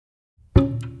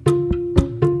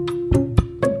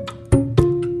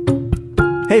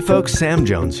Hey folks, Sam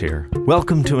Jones here.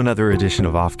 Welcome to another edition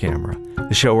of Off Camera,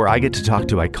 the show where I get to talk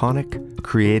to iconic,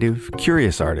 creative,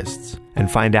 curious artists and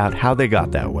find out how they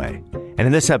got that way. And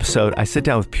in this episode, I sit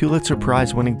down with Pulitzer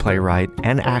Prize-winning playwright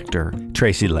and actor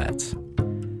Tracy Letts.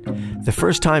 The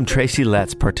first time Tracy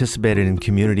Letts participated in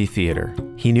community theater,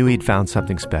 he knew he'd found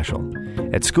something special.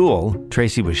 At school,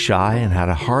 Tracy was shy and had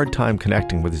a hard time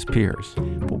connecting with his peers.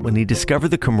 But when he discovered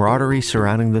the camaraderie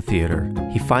surrounding the theater,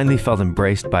 he finally felt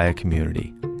embraced by a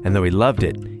community. And though he loved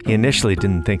it, he initially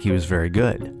didn't think he was very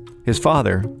good. His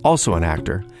father, also an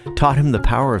actor, taught him the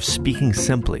power of speaking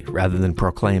simply rather than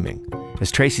proclaiming.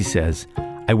 As Tracy says,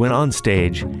 I went on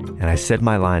stage and I said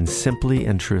my lines simply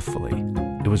and truthfully.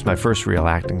 It was my first real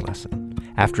acting lesson.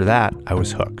 After that, I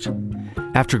was hooked.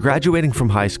 After graduating from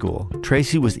high school,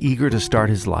 Tracy was eager to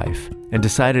start his life and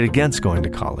decided against going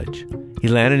to college. He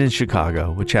landed in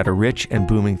Chicago, which had a rich and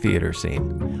booming theater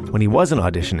scene. When he wasn't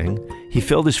auditioning, he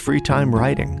filled his free time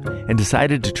writing and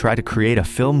decided to try to create a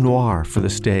film noir for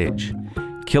the stage.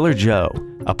 Killer Joe,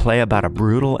 a play about a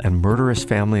brutal and murderous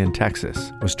family in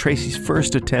Texas, was Tracy's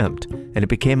first attempt, and it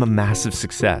became a massive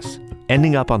success,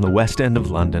 ending up on the West End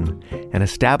of London and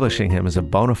establishing him as a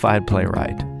bona fide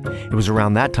playwright. It was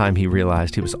around that time he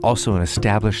realized he was also an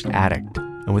established addict,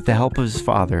 and with the help of his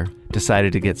father,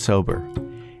 decided to get sober.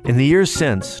 In the years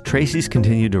since, Tracy's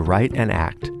continued to write and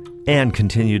act, and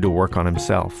continued to work on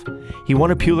himself. He won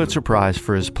a Pulitzer Prize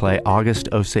for his play August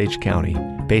Osage County,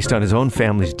 based on his own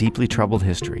family's deeply troubled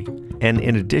history. And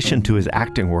in addition to his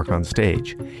acting work on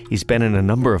stage, he's been in a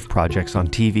number of projects on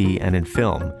TV and in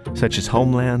film, such as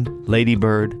Homeland, Lady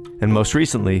Bird, and most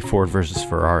recently, Ford vs.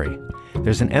 Ferrari.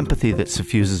 There's an empathy that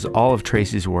suffuses all of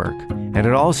Tracy's work, and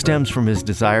it all stems from his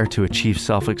desire to achieve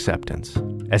self-acceptance.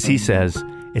 As he says,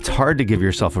 it's hard to give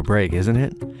yourself a break, isn't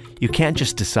it? You can't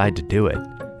just decide to do it.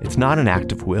 It's not an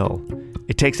act of will.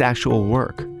 It takes actual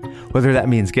work. Whether that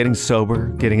means getting sober,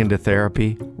 getting into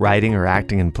therapy, writing or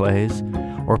acting in plays,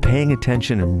 or paying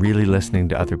attention and really listening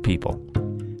to other people.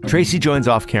 Tracy joins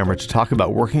Off Camera to talk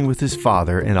about working with his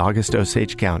father in August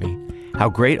Osage County, how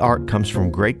great art comes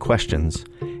from great questions,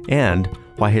 and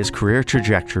why his career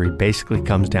trajectory basically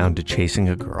comes down to chasing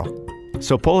a girl.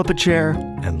 So pull up a chair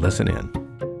and listen in.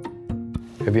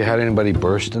 Have you had anybody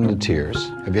burst into tears?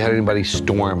 Have you had anybody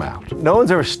storm out? No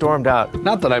one's ever stormed out.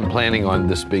 Not that I'm planning on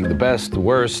this being the best, the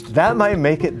worst. That might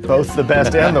make it both the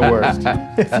best and the worst.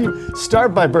 If you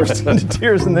start by bursting into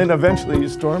tears and then eventually you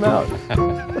storm out.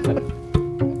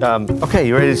 Okay,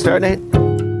 you ready to start, Nate?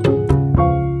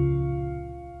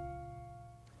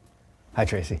 Hi,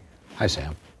 Tracy. Hi,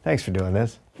 Sam. Thanks for doing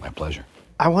this. My pleasure.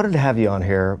 I wanted to have you on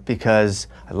here because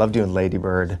I loved you in Lady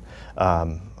Bird.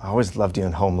 I always loved you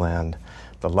in Homeland,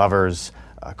 The Lovers,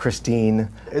 Christine.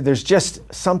 There's just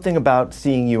something about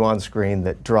seeing you on screen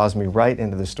that draws me right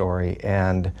into the story.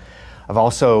 And I've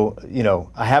also,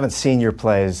 I haven't seen your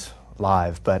plays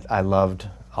live, but I loved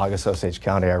August Osage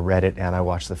County. I read it and I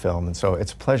watched the film. And so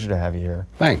it's a pleasure to have you here.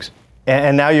 Thanks.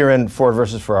 And now you're in Ford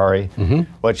vs. Ferrari,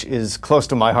 which is close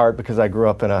to my heart because I grew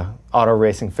up in an auto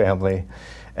racing family.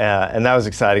 And that was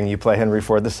exciting. You play Henry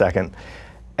Ford II.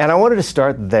 And I wanted to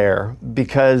start there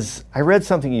because I read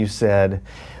something you said.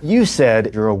 You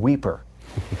said you're a weeper.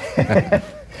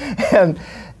 And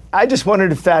I just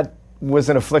wondered if that was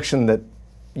an affliction that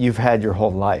you've had your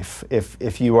whole life,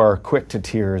 if you are quick to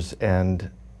tears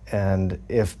and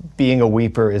if being a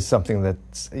weeper is something that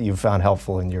you've found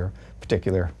helpful in your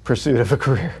particular pursuit of a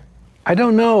career. I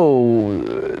don't know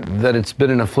that it's been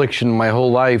an affliction my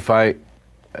whole life. I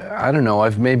don't know,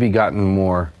 I've maybe gotten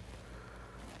more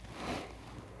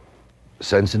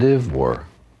sensitive or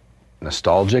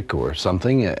nostalgic or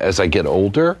something as I get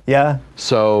older. Yeah.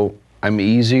 So I'm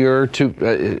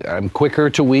I'm quicker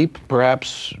to weep,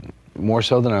 perhaps more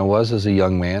so than I was as a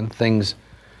young man. Things,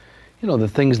 the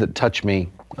things that touch me,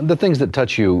 the things that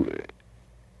touch you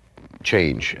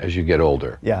change as you get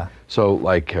older. Yeah. So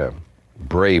like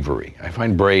bravery. I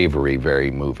find bravery very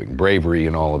moving. Bravery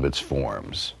in all of its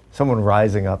forms. Someone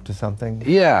rising up to something?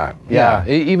 Yeah.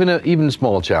 Even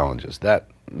small challenges,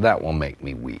 that will make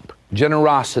me weep.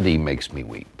 Generosity makes me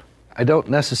weep. I don't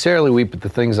necessarily weep at the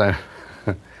things that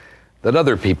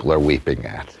other people are weeping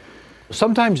at.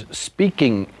 Sometimes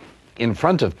speaking in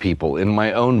front of people in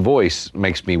my own voice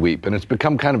makes me weep, and it's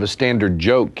become kind of a standard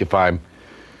joke if I'm,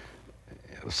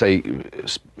 say,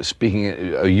 speaking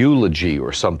a eulogy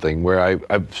or something where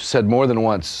I've said more than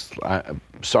once, I'm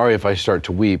sorry if I start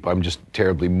to weep, I'm just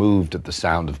terribly moved at the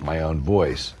sound of my own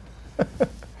voice.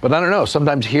 But I don't know,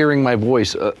 sometimes hearing my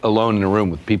voice alone in a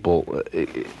room with people,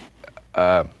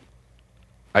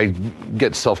 I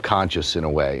get self-conscious in a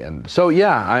way. And so,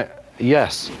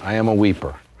 yes, I am a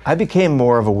weeper. I became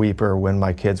more of a weeper when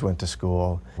my kids went to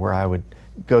school, where I would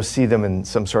go see them in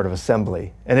some sort of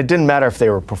assembly. And it didn't matter if they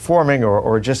were performing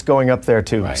or just going up there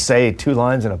to say 2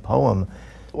 lines in a poem.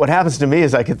 What happens to me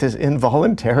is I get this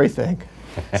involuntary thing.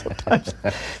 Sometimes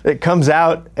it comes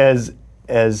out as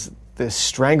this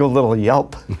strangled little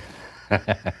yelp.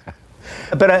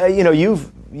 But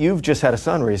you've just had a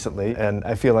son recently, and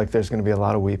I feel like there's going to be a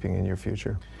lot of weeping in your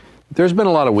future. There's been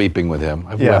a lot of weeping with him.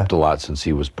 I've wept a lot since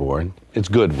he was born. It's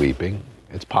good weeping.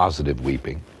 It's positive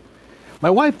weeping. My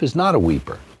wife is not a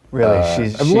weeper. Really?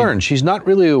 I've learned she's not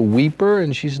really a weeper,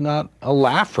 and she's not a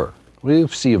laugher. We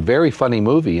see a very funny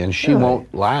movie, and she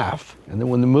won't laugh. And then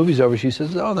when the movie's over, she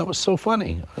says, "Oh, that was so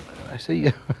funny." I say,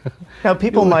 "Yeah." Now,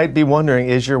 people might be wondering,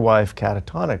 is your wife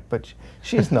catatonic? But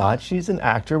she's not. She's an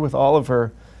actor with all of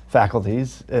her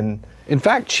faculties. And in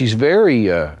fact, she's very,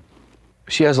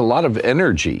 she has a lot of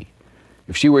energy.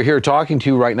 If she were here talking to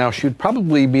you right now, she'd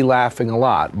probably be laughing a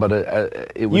lot, but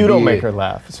it would You don't make her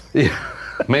laugh. Yeah,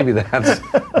 maybe that's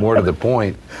more to the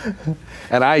point.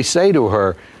 And I say to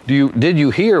her, did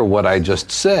you hear what I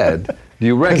just said? Do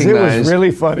you recognize? It was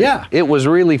really funny. Yeah, it was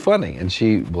really funny. And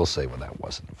she will say, well, that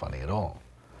wasn't funny at all.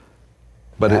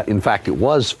 But in fact, it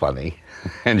was funny,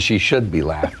 and she should be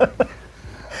laughing.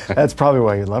 That's probably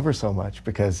why you love her so much,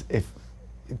 because if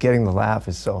getting the laugh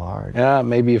is so hard. Yeah,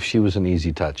 maybe if she was an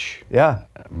easy touch. Yeah.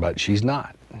 But she's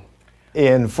not.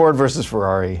 In Ford versus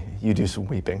Ferrari, you do some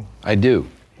weeping. I do.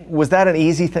 Was that an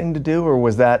easy thing to do, or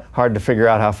was that hard to figure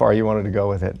out how far you wanted to go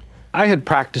with it? I had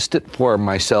practiced it for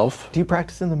myself. Do you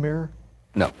practice in the mirror?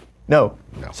 No. No.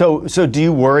 So do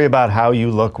you worry about how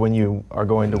you look when you are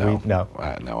going to weep? No.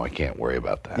 No, I can't worry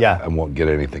about that. Yeah. I won't get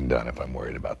anything done if I'm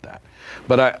worried about that.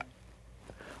 But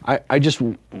I just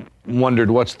wondered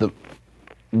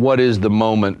what is the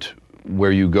moment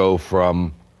where you go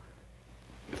from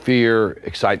fear,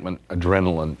 excitement,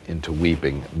 adrenaline into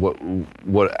weeping?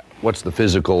 What's the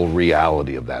physical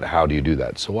reality of that? How do you do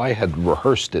that? So I had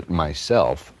rehearsed it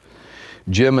myself.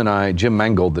 Jim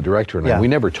Mangold, the director, and I, we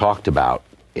never talked about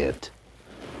it.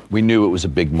 We knew it was a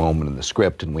big moment in the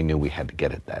script, and we knew we had to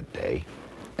get it that day.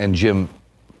 And Jim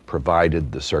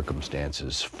provided the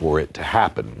circumstances for it to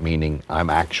happen, meaning I'm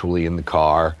actually in the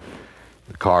car.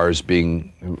 The car is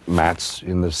Matt's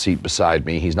in the seat beside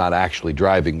me. He's not actually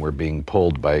driving. We're being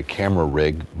pulled by a camera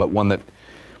rig, but one that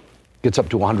gets up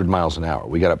to 100 miles an hour.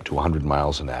 We got up to 100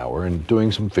 miles an hour and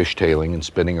doing some fishtailing and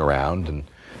spinning around. And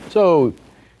so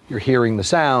you're hearing the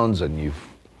sounds, and you're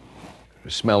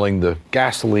smelling the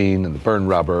gasoline and the burn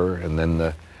rubber, and then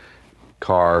the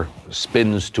car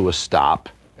spins to a stop.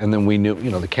 And then we knew,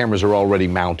 the cameras are already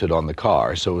mounted on the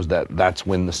car, so it was that's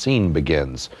when the scene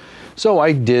begins. So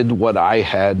I did what I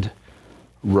had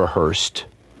rehearsed,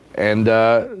 and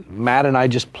Matt and I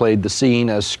just played the scene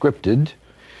as scripted.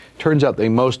 Turns out they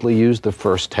mostly used the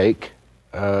first take,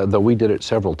 though we did it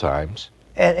several times.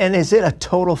 And is it a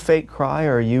total fake cry,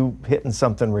 or are you hitting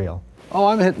something real? Oh,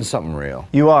 I'm hitting something real.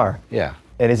 You are? Yeah.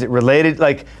 And is it related?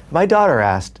 Like, my daughter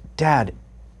asked, Dad,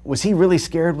 was he really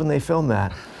scared when they filmed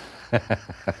that?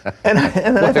 and I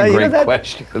thought, a great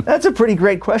question. That's a pretty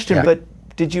great question, Yeah.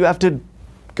 but did you have to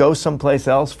go someplace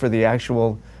else for the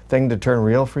actual thing to turn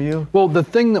real for you? Well, the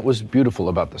thing that was beautiful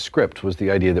about the script was the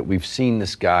idea that we've seen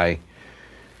this guy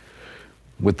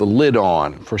with the lid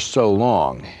on for so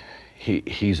long.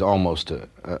 He's almost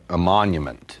a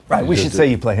monument. Right, we should say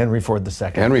you play Henry Ford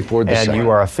II. Henry Ford II. And you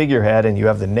are a figurehead, and you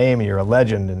have the name, and you're a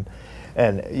legend,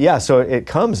 and yeah, so it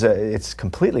comes, it's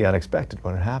completely unexpected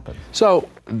when it happens. So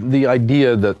the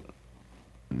idea that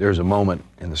there's a moment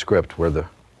in the script where the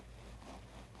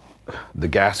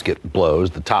gasket blows,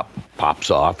 the top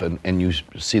pops off, and you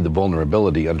see the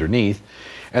vulnerability underneath,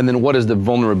 and then what is the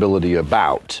vulnerability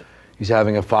about? He's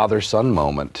having a father-son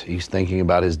moment. He's thinking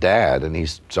about his dad, and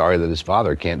he's sorry that his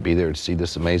father can't be there to see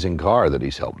this amazing car that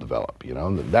he's helped develop.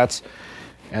 That's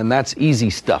easy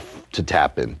stuff to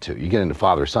tap into. You get into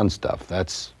father-son stuff.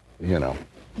 That's.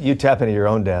 You tap into your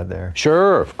own dad there.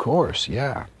 Sure, of course,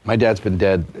 yeah. My dad's been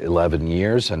dead 11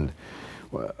 years, and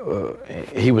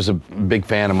he was a big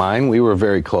fan of mine. We were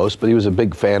very close, but he was a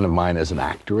big fan of mine as an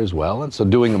actor as well. And so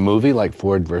doing a movie like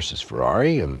Ford versus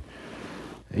Ferrari, and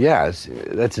yeah,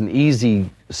 that's an easy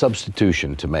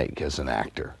substitution to make as an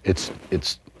actor. It's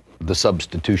the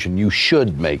substitution you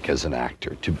should make as an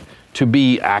actor, to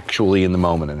be actually in the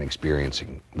moment and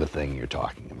experiencing the thing you're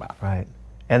talking about. Right.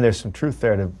 And there's some truth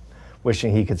there to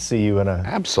wishing he could see you in a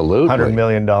absolutely $100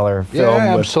 million film.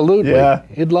 Yeah, absolutely. Yeah.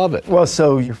 He'd love it. Well,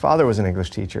 so your father was an English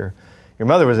teacher. Your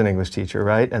mother was an English teacher,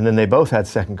 right? And then they both had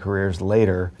second careers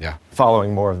later,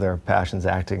 following more of their passions,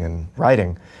 acting and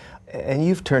writing. And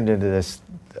you've turned into this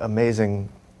amazing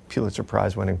Pulitzer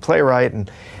Prize winning playwright.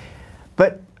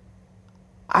 But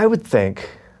I would think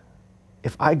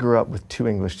if I grew up with two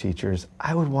English teachers,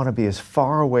 I would want to be as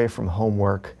far away from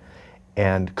homework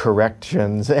and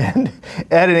corrections and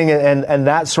editing and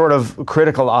that sort of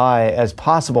critical eye as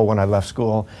possible when I left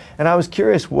school. And I was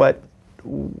curious how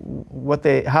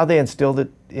they instilled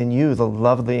it in you, the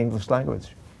love of the English language.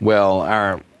 Well,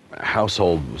 our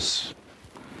household was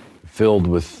filled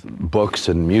with books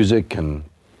and music and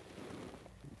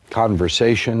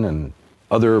conversation and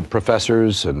other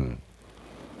professors and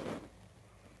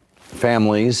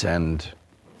families and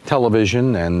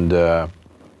television, and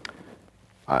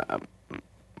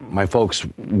my folks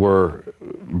were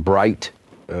bright,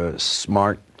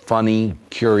 smart, funny,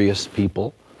 curious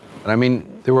people. And I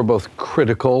mean, they were both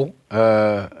critical.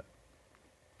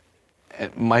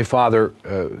 My father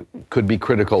could be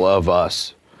critical of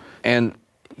us. And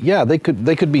yeah, they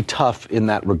could be tough in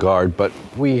that regard, but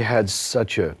we had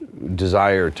such a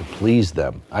desire to please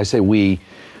them. I say we,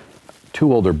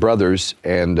 two older brothers,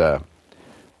 and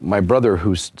my brother,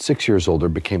 who's 6 years older,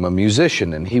 became a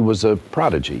musician, and he was a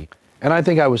prodigy. And I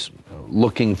think I was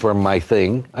looking for my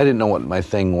thing. I didn't know what my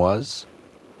thing was.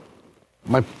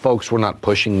 My folks were not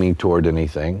pushing me toward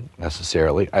anything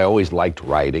necessarily. I always liked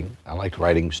writing. I liked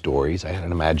writing stories. I had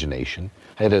an imagination.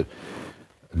 I had a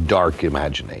dark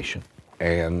imagination.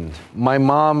 And my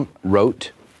mom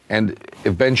wrote and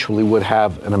eventually would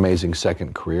have an amazing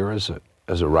second career as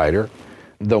a writer,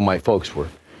 though my folks were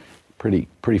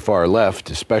pretty far left,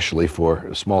 especially for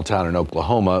a small town in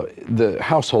Oklahoma. The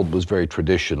household was very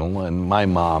traditional, and my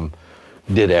mom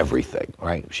did everything,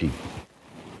 right? She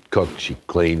cooked, she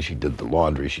cleaned, she did the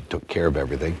laundry, she took care of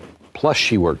everything. Plus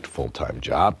she worked a full-time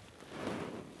job.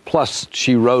 Plus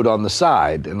she wrote on the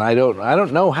side, and I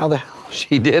don't know how the hell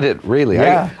she did it, really.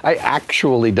 Yeah. I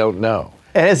actually don't know.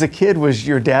 And as a kid, was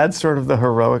your dad sort of the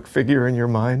heroic figure in your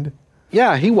mind?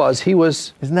 Yeah, he was.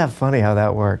 Isn't that funny how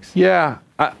that works? Yeah.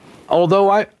 Although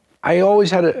I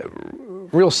always had a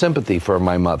real sympathy for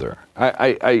my mother.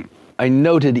 I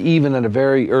noted even at a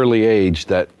very early age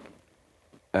that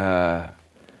the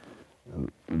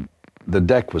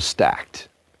deck was stacked.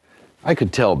 I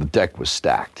could tell the deck was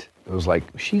stacked. It was like,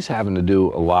 she's having to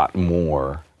do a lot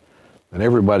more than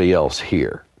everybody else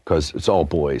here, because it's all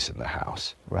boys in the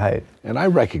house. Right. And I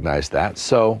recognized that,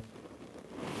 so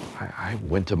I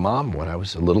went to Mom when I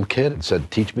was a little kid and said,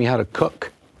 teach me how to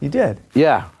cook. You did?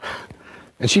 Yeah,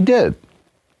 and she did,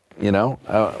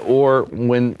 or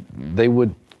when they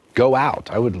would go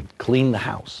out, I would clean the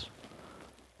house,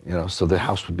 so the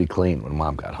house would be clean when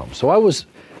Mom got home. So I was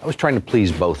trying to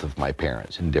please both of my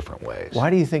parents in different ways.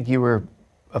 Why do you think you were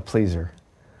a pleaser?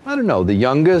 I don't know, the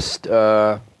youngest,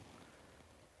 I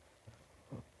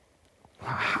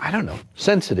don't know,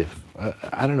 sensitive.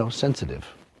 Sensitive.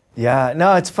 Yeah,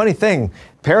 no, it's a funny thing.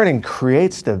 Parenting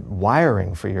creates the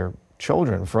wiring for your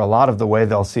children for a lot of the way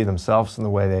they'll see themselves and the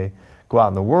way they go out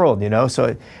in the world,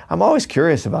 So I'm always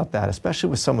curious about that,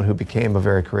 especially with someone who became a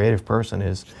very creative person,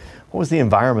 is what was the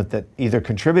environment that either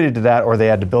contributed to that or they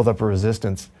had to build up a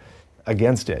resistance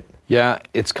against it? Yeah,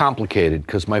 it's complicated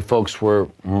because my folks were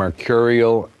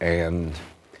mercurial, and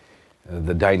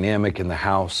the dynamic in the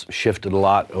house shifted a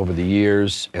lot over the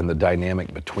years, and the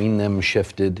dynamic between them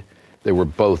shifted. They were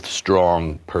both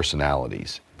strong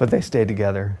personalities. But they stayed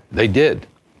together. They did.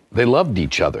 They loved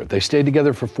each other. They stayed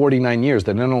together for 49 years.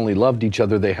 They not only loved each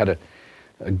other, they had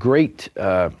a great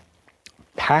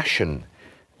passion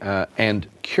and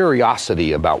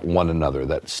curiosity about one another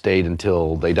that stayed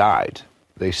until they died.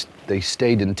 They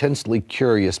stayed intensely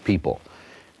curious people.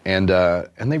 And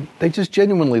they just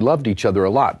genuinely loved each other a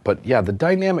lot. But yeah, the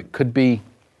dynamic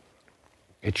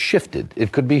it shifted.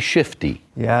 It could be shifty.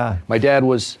 Yeah. My dad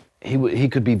he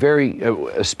could be very,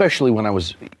 especially when I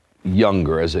was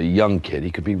younger, as a young kid,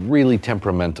 he could be really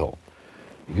temperamental.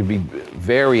 He could be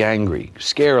very angry,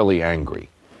 scarily angry.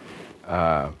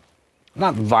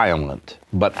 Not violent,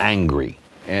 but angry,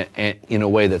 and in a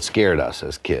way that scared us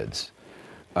as kids.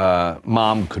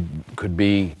 Mom could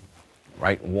be,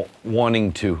 right,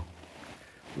 wanting to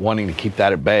keep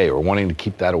that at bay or wanting to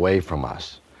keep that away from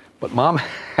us. But Mom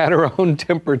had her own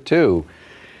temper too.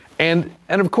 And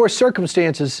of course,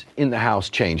 circumstances in the house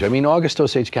change. I mean, August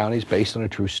Osage County is based on a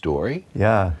true story.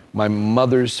 Yeah. My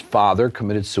mother's father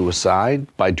committed suicide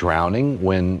by drowning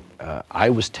when I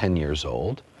was 10 years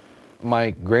old. My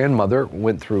grandmother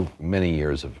went through many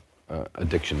years of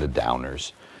addiction to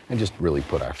downers and just really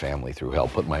put our family through hell,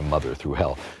 put my mother through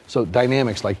hell. So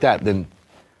dynamics like that, then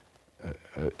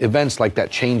events like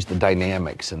that changed the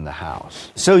dynamics in the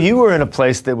house. So you were in a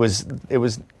place that was,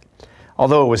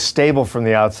 although it was stable from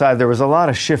the outside, there was a lot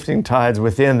of shifting tides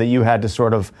within that you had to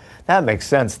sort of, that makes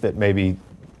sense that maybe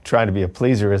trying to be a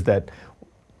pleaser is that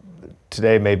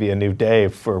today may be a new day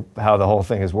for how the whole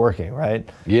thing is working, right?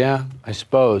 Yeah, I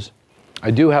suppose.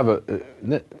 I do have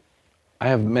I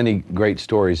have many great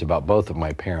stories about both of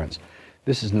my parents.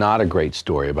 This is not a great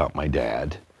story about my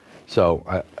dad.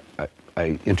 So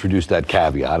I introduced that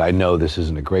caveat. I know this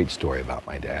isn't a great story about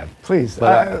my dad. Please.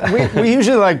 We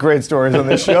usually like great stories on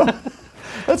this show.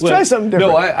 Let's try something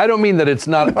different. No, I don't mean that it's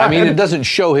not. I mean, it doesn't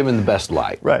show him in the best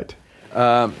light. Right.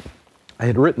 I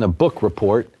had written a book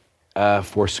report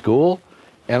for school,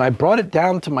 and I brought it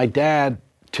down to my dad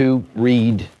to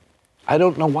read. I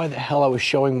don't know why the hell I was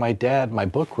showing my dad my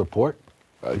book report.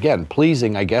 Again,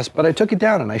 pleasing, I guess, but I took it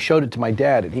down and I showed it to my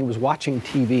dad, and he was watching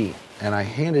TV, and I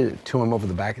handed it to him over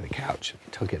the back of the couch.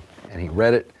 He took it, and he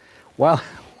read it while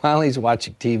he's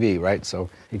watching TV, right? So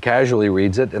he casually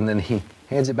reads it, and then he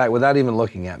hands it back without even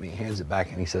looking at me. He hands it back,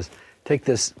 and he says, "Take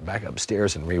this back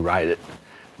upstairs and rewrite it."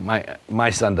 My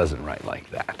son doesn't write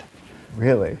like that.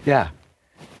 Really? Yeah.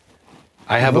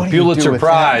 I have What a do you do Pulitzer with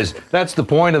Prize. That's the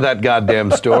point of that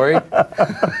goddamn story.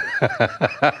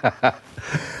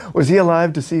 Was he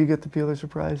alive to see you get the Pulitzer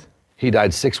Prize? He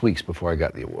died 6 weeks before I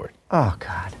got the award. Oh,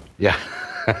 God. Yeah.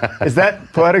 Is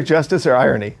that poetic justice or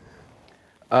irony?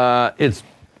 It's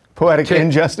Poetic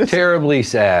injustice? terribly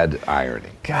sad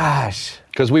irony. Gosh.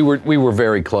 Because we were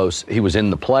very close. He was in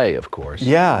the play, of course.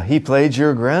 Yeah, he played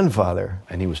your grandfather.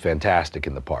 And he was fantastic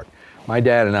in the part. My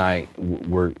dad and I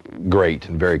were great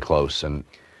and very close. And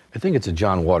I think it's a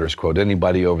John Waters quote.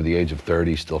 Anybody over the age of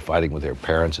 30 still fighting with their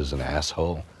parents is an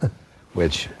asshole,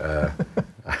 which I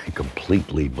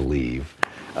completely believe.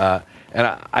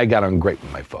 And I got on great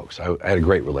with my folks. I had a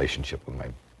great relationship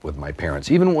with my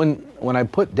parents. Even when I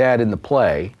put Dad in the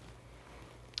play,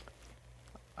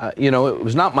 it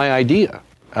was not my idea.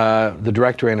 The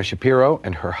director, Anna Shapiro,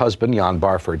 and her husband, Jan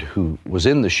Barford, who was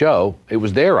in the show, it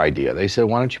was their idea. They said,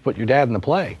 "Why don't you put your dad in the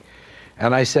play?"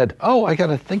 And I said, "Oh, I got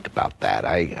to think about that.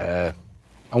 I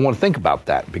want to think about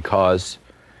that because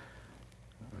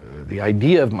the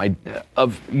idea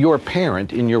of your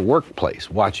parent in your workplace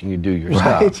watching you do your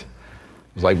stuff." Right.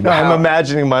 It's like, No, I'm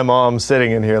imagining my mom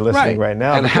sitting in here listening right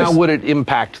now. And how would it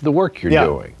impact the work you're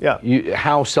doing? Yeah.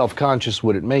 How self-conscious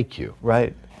would it make you?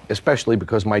 Right. Especially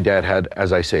because my dad had,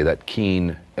 as I say, that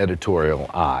keen editorial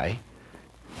eye.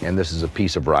 And this is a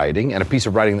piece of writing, and a piece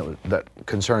of writing that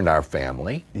concerned our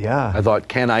family. Yeah. I thought,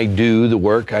 can I do the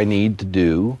work I need to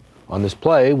do on this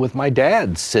play with my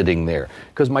dad sitting there?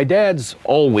 Because my dad's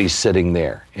always sitting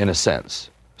there, in a sense.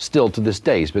 Still to this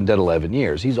day, he's been dead 11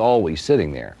 years. He's always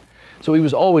sitting there. So he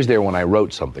was always there when I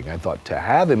wrote something. I thought, to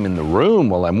have him in the room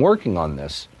while I'm working on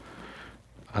this,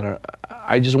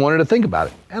 I just wanted to think about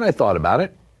it. And I thought about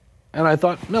it. And I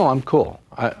thought, no, I'm cool.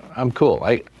 I'm cool.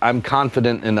 I'm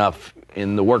confident enough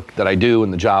in the work that I do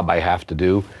and the job I have to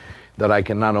do that I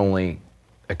can not only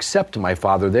accept my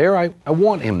father there, I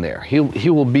want him there. He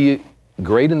will be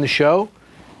great in the show.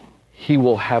 He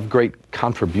will have great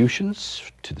contributions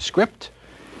to the script.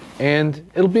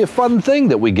 And it'll be a fun thing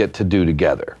that we get to do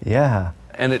together. Yeah.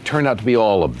 And it turned out to be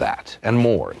all of that and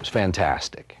more. It was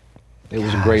fantastic. It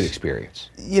was a great experience.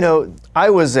 You know, I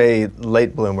was a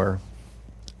late bloomer.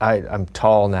 I'm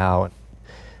tall now,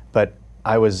 but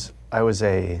I was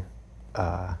a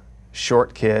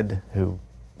short kid who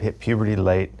hit puberty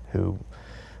late, who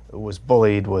was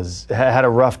bullied, had a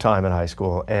rough time in high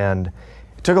school, and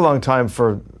it took a long time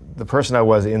for the person I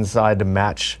was inside to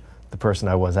match the person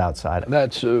I was outside.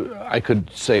 That's I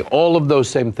could say all of those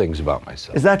same things about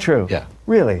myself. Is that true? Yeah.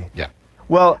 Really? Yeah.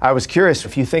 Well, I was curious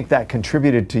if you think that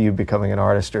contributed to you becoming an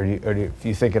artist, or if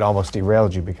you think it almost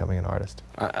derailed you becoming an artist.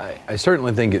 I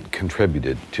certainly think it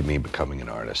contributed to me becoming an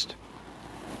artist.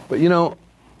 But if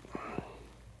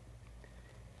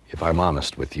I'm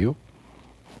honest with you,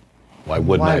 why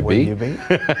wouldn't I be? You be?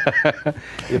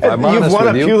 If I'm honest You've won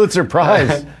with a you, Pulitzer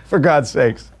Prize, for God's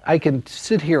sakes. I can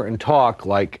sit here and talk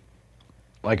like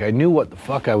I knew what the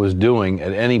fuck I was doing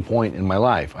at any point in my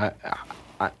life.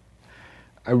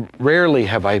 I rarely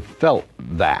have I felt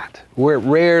that.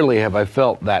 Rarely have I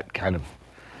felt that kind of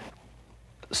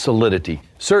solidity.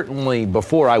 Certainly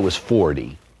before I was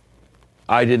 40,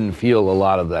 I didn't feel a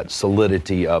lot of that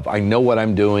solidity of, I know what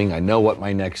I'm doing, I know what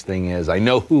my next thing is, I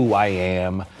know who I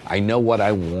am, I know what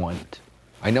I want,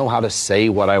 I know how to say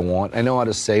what I want, I know how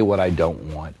to say what I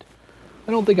don't want.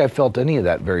 I don't think I felt any of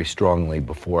that very strongly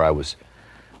before I was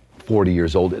 40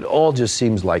 years old. It all just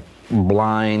seems like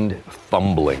blind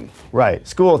fumbling. Right.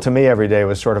 School to me every day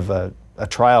was sort of a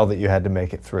trial that you had to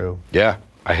make it through. Yeah,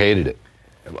 I hated it.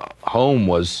 Home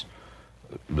was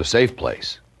the safe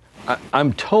place.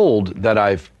 I'm told that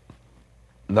I've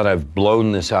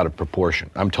blown this out of proportion.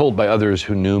 I'm told by others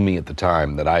who knew me at the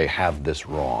time that I have this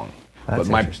wrong. That's but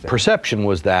my interesting. perception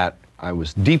was that I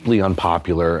was deeply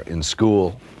unpopular in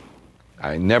school.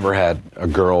 I never had a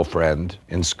girlfriend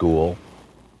in school.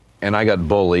 And I got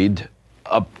bullied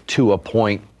up to a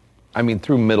point,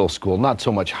 through middle school, not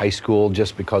so much high school,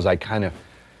 just because I kind of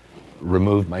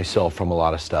removed myself from a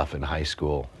lot of stuff in high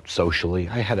school socially.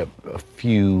 I had a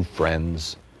few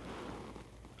friends.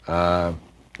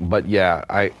 But yeah,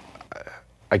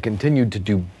 I continued to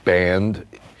do band.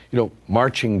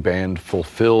 Marching band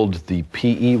fulfilled the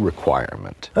PE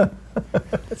requirement.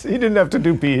 So you didn't have to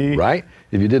do PE. Right?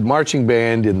 If you did marching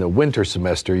band in the winter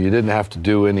semester, you didn't have to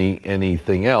do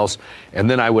anything else. And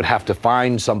then I would have to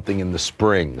find something in the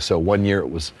spring. So one year it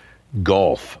was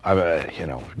golf.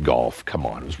 Golf, come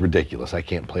on, it was ridiculous. I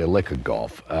can't play a lick of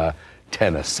golf.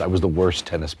 Tennis, I was the worst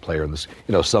tennis player in this,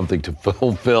 something to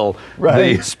fulfill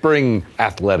the spring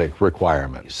athletic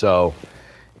requirement. So,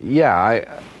 yeah,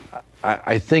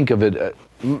 I think of it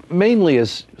mainly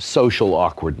as social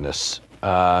awkwardness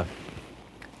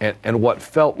and what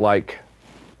felt like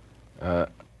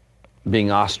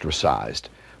being ostracized.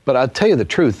 But I'll tell you the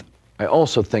truth, I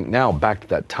also think now, back to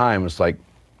that time, it's like,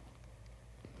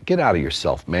 get out of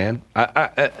yourself, man.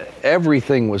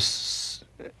 Everything was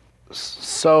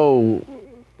so,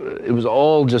 it was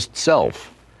all just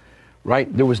self,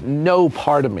 right? There was no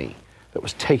part of me that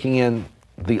was taking in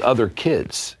the other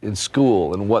kids in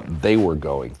school and what they were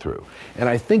going through. And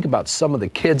I think about some of the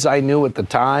kids I knew at the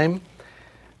time,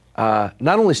 not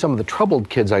only some of the troubled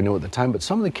kids I knew at the time, but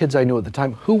some of the kids I knew at the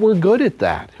time who were good at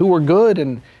that, who were good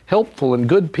and helpful and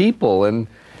good people and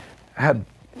had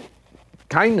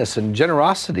kindness and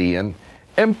generosity and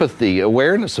empathy,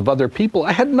 awareness of other people.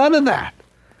 I had none of that.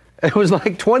 It was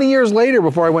like 20 years later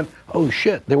before I went, oh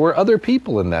shit, there were other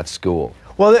people in that school.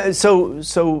 Well,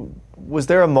 so was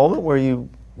there a moment where you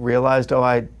realized, oh,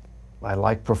 I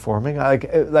like performing?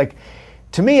 Like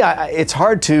to me, it's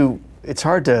hard to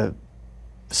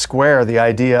square the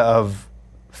idea of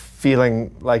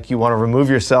feeling like you want to remove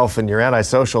yourself and you're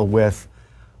antisocial with,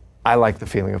 I like the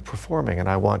feeling of performing and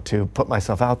I want to put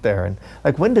myself out there. And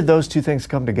like, when did those two things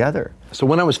come together? So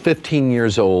when I was 15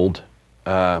 years old,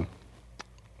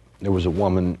 there was a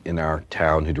woman in our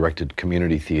town who directed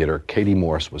community theater. Katie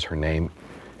Morse was her name.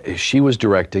 She was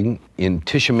directing in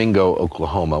Tishomingo,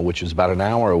 Oklahoma, which is about an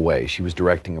hour away. She was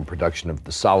directing a production of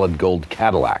The Solid Gold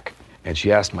Cadillac. And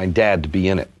she asked my dad to be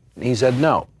in it. And he said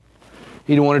no.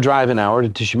 He didn't want to drive an hour to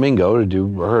Tishomingo to do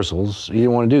rehearsals. He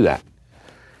didn't want to do that.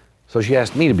 So she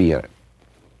asked me to be in it.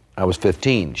 I was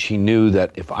 15. She knew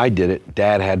that if I did it,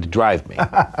 Dad had to drive me.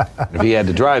 If he had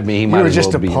to drive me, he might as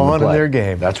well be in the play. You were just a pawn in their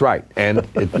game. That's right. And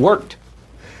it worked.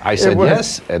 I said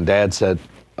yes, and Dad said,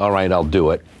 all right, I'll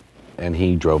do it. And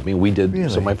he drove me. We did. Really?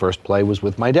 So my first play was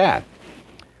with my dad.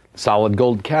 Solid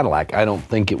Gold Cadillac. I don't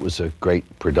think it was a great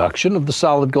production of the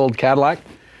Solid Gold Cadillac.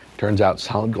 Turns out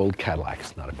Solid Gold Cadillac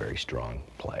is not a very strong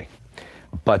play.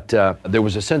 But there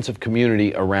was a sense of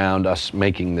community around us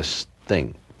making this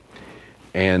thing.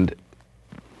 And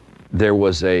there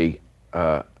was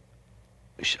I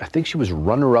think she was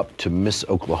runner-up to Miss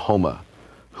Oklahoma,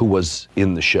 who was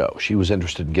in the show. She was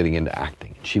interested in getting into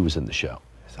acting. She was in the show.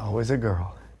 There's always a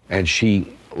girl. And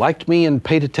she liked me and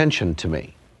paid attention to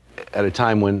me at a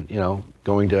time when,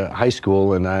 going to high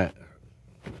school and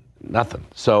nothing.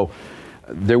 So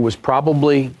there was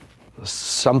probably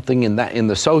something in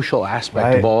the social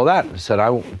aspect of all of that. I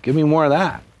said, give me more of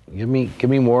that. Give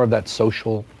me more of that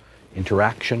social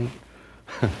interaction,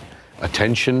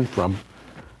 attention from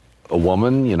a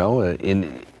woman,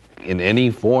 in any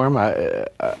form,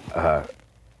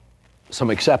 some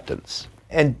acceptance.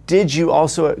 And did you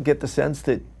also get the sense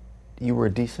that you were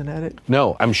decent at it?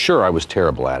 No, I'm sure I was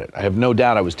terrible at it. I have no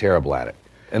doubt I was terrible at it.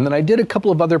 And then I did a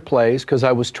couple of other plays because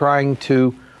I was trying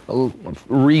to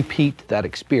repeat that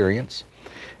experience.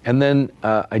 And then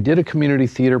I did a community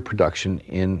theater production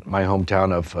in my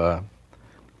hometown of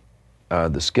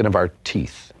The Skin of Our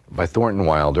Teeth by Thornton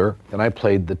Wilder. And I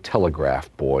played the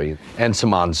telegraph boy and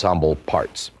some ensemble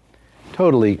parts.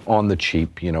 Totally on the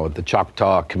cheap, at the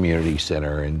Choctaw Community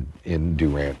Center in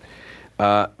Durant.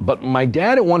 But my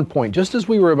dad at one point, just as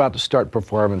we were about to start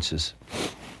performances,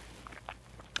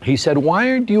 he said,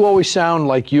 why do you always sound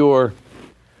like you're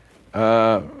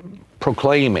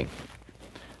proclaiming?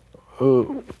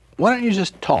 Why don't you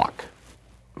just talk?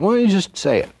 Why don't you just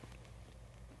say it?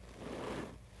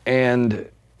 And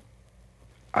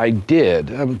I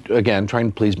did. Again,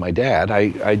 trying to please my dad.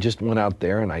 I just went out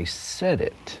there and I said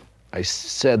it. I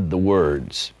said the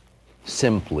words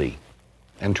simply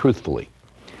and truthfully.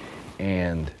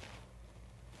 And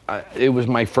it was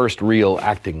my first real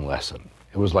acting lesson.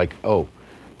 It was like, oh,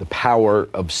 the power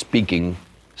of speaking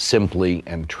simply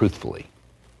and truthfully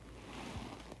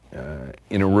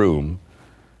in a room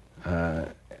it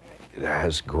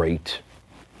has great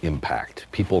impact.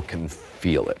 People can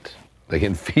feel it. They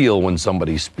can feel when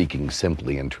somebody's speaking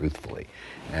simply and truthfully.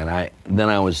 And then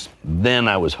I was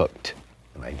hooked.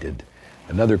 And I did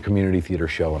another community theater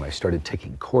show, and I started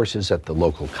taking courses at the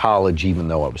local college, even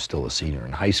though I was still a senior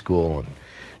in high school, and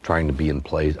trying to be in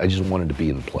plays. I just wanted to be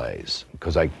in plays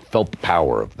because I felt the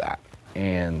power of that.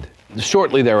 And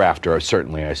shortly thereafter,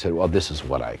 certainly I said, well, this is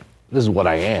what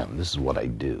I am. This is what I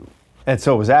do. And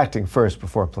so it was acting first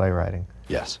before playwriting.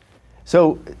 Yes.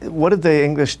 So what did the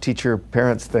English teacher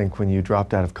parents think when you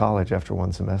dropped out of college after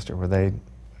one semester? Were they,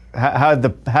 how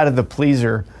did the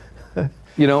pleaser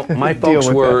You know, my folks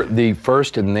were the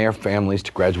first in their families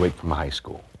to graduate from high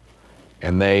school.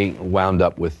 And they wound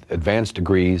up with advanced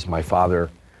degrees. My father,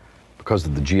 because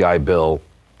of the GI Bill,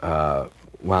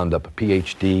 wound up a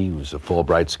PhD. He was a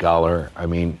Fulbright scholar. I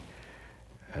mean,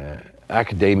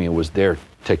 academia was their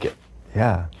ticket.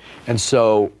 Yeah. And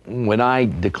so when I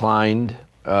declined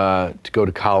to go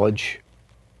to college,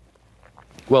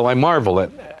 well, I marvel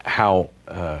at how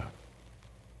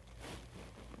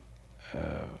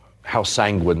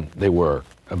sanguine they were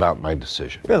about my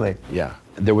decision. Really? Yeah.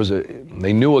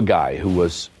 They knew a guy who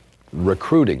was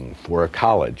recruiting for a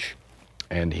college,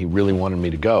 and he really wanted me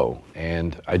to go,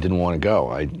 and I didn't want to go.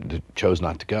 I chose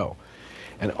not to go.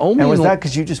 And was that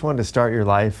because you just wanted to start your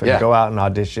life and go out and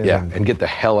audition? Yeah, and get the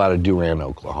hell out of Durant,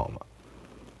 Oklahoma.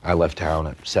 I left town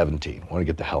at 17, wanted to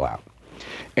get the hell out.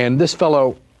 And this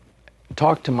fellow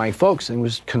talked to my folks and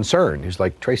was concerned. He was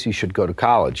like, Tracy should go to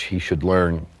college. He should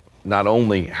learn not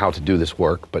only how to do this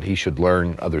work, but he should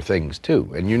learn other things too.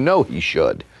 And you know he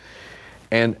should.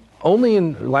 And only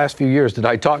in the last few years did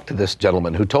I talk to this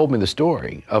gentleman who told me the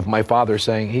story of my father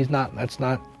saying, that's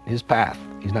not his path.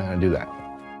 He's not going to do that.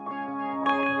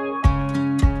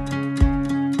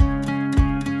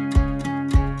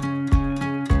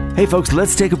 Hey folks,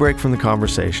 let's take a break from the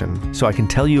conversation so I can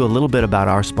tell you a little bit about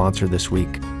our sponsor this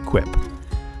week, Quip.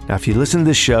 Now, if you listen to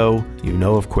this show, you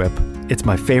know of Quip. It's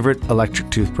my favorite electric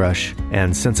toothbrush,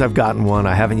 and since I've gotten one,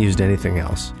 I haven't used anything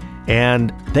else.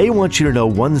 And they want you to know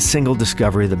one single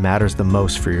discovery that matters the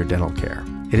most for your dental care.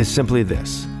 It is simply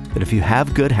this, that if you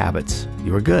have good habits,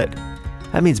 you are good.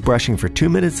 That means brushing for 2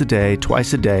 minutes a day,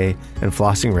 twice a day, and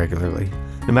flossing regularly,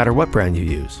 no matter what brand you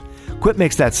use. Quip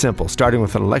makes that simple, starting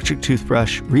with an electric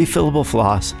toothbrush, refillable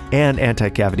floss, and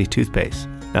anti-cavity toothpaste.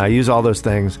 Now, I use all those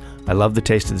things. I love the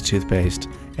taste of the toothpaste,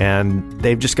 and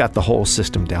they've just got the whole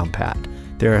system down pat.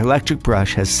 Their electric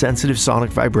brush has sensitive sonic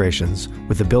vibrations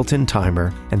with a built-in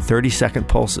timer and 30-second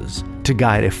pulses to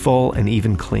guide a full and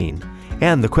even clean.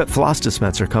 And the Quip floss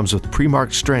dispenser comes with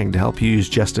pre-marked string to help you use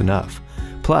just enough.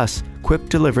 Plus, Quip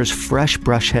delivers fresh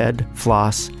brush head,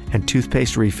 floss, and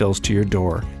toothpaste refills to your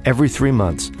door every 3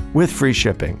 months with free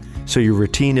shipping, so your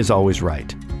routine is always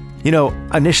right. You know,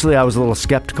 initially I was a little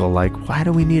skeptical, like, why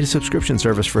do we need a subscription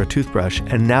service for a toothbrush?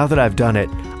 And now that I've done it,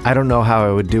 I don't know how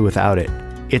I would do without it.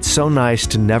 It's so nice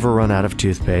to never run out of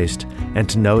toothpaste and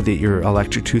to know that your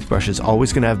electric toothbrush is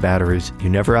always going to have batteries, you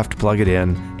never have to plug it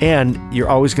in, and you're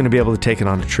always going to be able to take it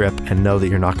on a trip and know that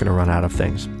you're not going to run out of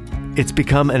things. It's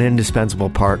become an indispensable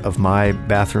part of my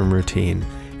bathroom routine,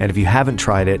 and if you haven't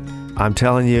tried it, I'm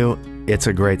telling you, it's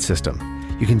a great system.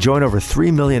 You can join over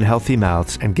 3 million healthy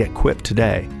mouths and get Quip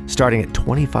today, starting at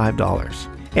 $25.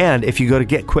 And if you go to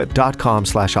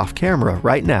getquip.com/offcamera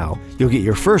right now, you'll get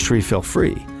your first refill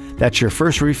free. That's your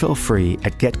first refill free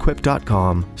at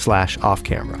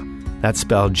getquip.com/offcamera. That's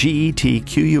spelled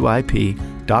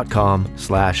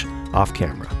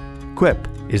GETQUIP.com/offcamera. Quip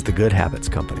is the good habits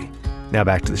company. Now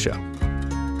back to the show.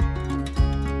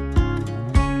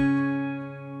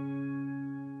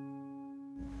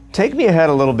 Take me ahead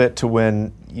a little bit to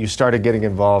when you started getting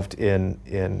involved in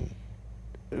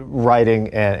writing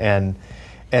and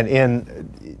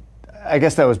in, I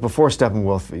guess that was before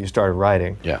Steppenwolf that you started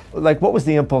writing. Yeah. Like, what was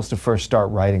the impulse to first start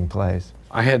writing plays?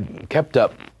 I had kept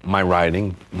up my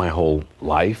writing my whole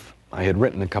life. I had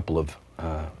written a couple of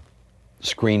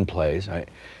screenplays.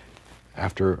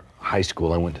 After high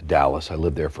school, I went to Dallas. I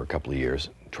lived there for a couple of years,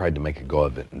 tried to make a go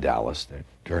of it in Dallas. It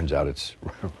turns out it's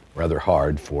rather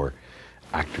hard for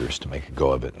actors to make a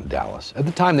go of it in Dallas. At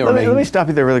the time, they were Let me stop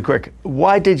you there really quick.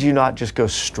 Why did you not just go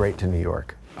straight to New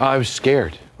York? I was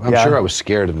scared. I'm sure I was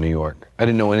scared of New York. I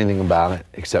didn't know anything about it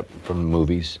except from the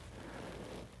movies.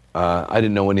 I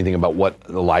didn't know anything about what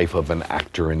the life of an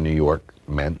actor in New York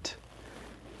meant.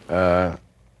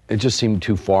 It just seemed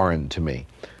too foreign to me.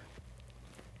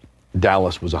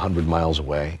 Dallas was 100 miles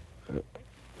away.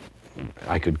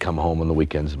 I could come home on the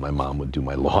weekends and my mom would do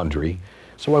my laundry.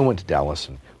 So I went to Dallas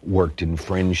and worked in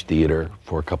fringe theater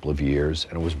for a couple of years,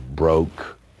 and I was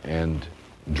broke and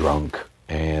drunk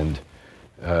and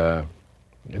I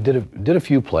did a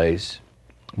few plays,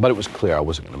 but it was clear I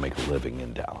wasn't going to make a living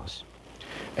in Dallas.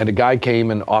 And a guy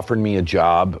came and offered me a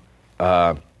job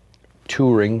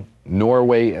touring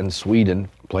Norway and Sweden,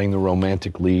 playing the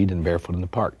romantic lead in Barefoot in the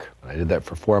Park. I did that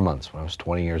for 4 months when I was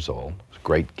 20 years old. It was a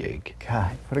great gig.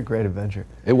 God, what a great adventure.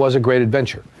 It was a great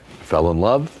adventure. I fell in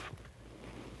love.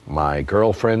 My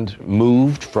girlfriend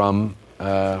moved from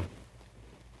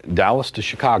Dallas to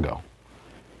Chicago.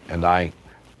 And I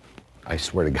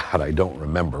swear to God, I don't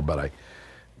remember, but I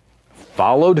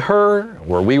followed her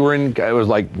where we were in. I was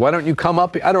like, why don't you come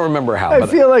up? I don't remember how. I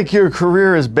feel like your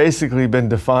career has basically been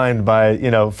defined by,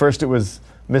 first it was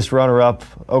Miss Runner-Up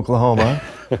Oklahoma.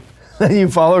 Then you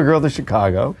follow a girl to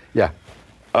Chicago. Yeah.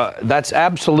 That's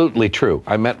absolutely true.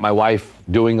 I met my wife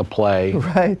doing a play.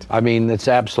 Right. I mean, it's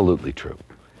absolutely true.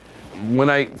 When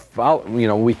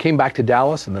we came back to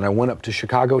Dallas, and then I went up to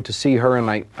Chicago to see her, and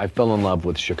I fell in love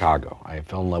with Chicago. I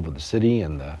fell in love with the city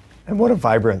and the... And what a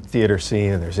vibrant theater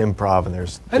scene, and there's improv, and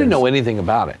there's... I didn't know anything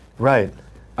about it. Right.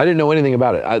 I didn't know anything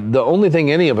about it. The only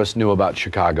thing any of us knew about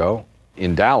Chicago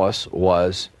in Dallas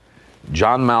was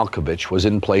John Malkovich was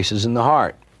in Places in the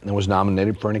Heart and was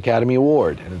nominated for an Academy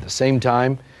Award. And at the same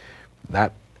time,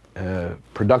 that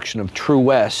production of True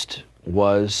West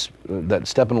that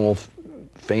Steppenwolf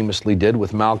famously did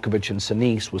with Malkovich and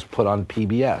Sinise was put on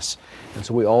PBS. And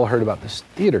so we all heard about this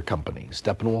theater company,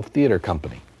 Steppenwolf Theater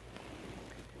Company.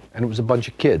 And it was a bunch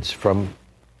of kids from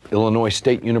Illinois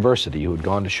State University who had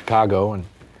gone to Chicago and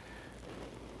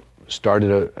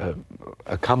started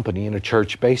a company in a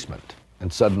church basement.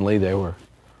 And suddenly they were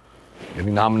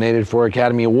getting nominated for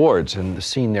Academy Awards, and the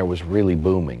scene there was really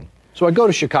booming. So I go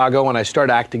to Chicago and I start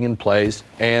acting in plays,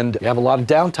 and you have a lot of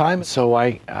downtime, so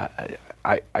I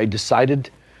decided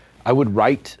I would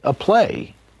write a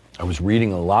play. I was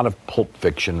reading a lot of pulp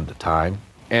fiction at the time,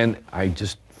 and I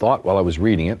just thought while I was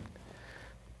reading it,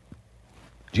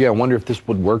 gee, I wonder if this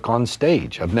would work on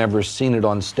stage. I've never seen it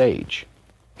on stage.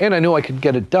 And I knew I could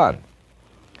get it done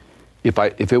if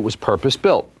it was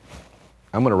purpose-built.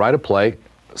 I'm going to write a play,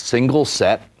 single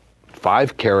set,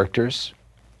 5 characters.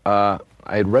 I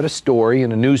had read a story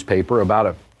in a newspaper about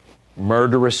a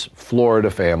murderous Florida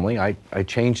family. I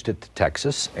changed it to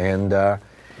Texas, and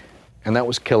that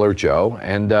was Killer Joe.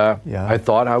 And I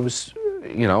thought I was,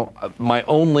 my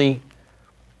only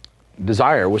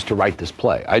desire was to write this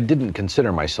play. I didn't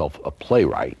consider myself a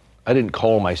playwright. I didn't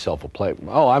call myself a playwright.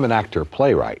 Oh, I'm an actor,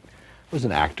 playwright. I was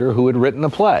an actor who had written a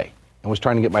play and was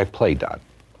trying to get my play done.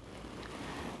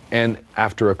 And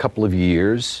after a couple of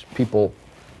years,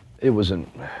 it was a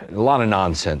lot of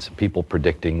nonsense. People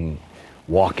predicting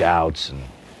walkouts, and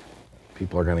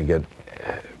people are going to get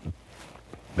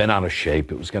bent out of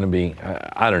shape. It was going to be,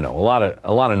 I don't know, a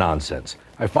lot of nonsense.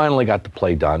 I finally got the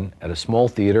play done at a small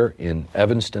theater in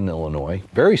Evanston, Illinois,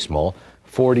 very small,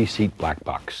 40-seat black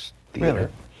box theater. Really?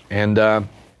 And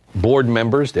board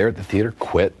members there at the theater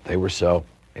quit. They were so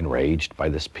enraged by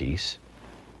this piece.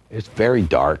 It's very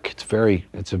dark. It's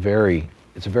a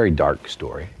very dark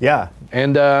story. Yeah.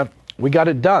 And we got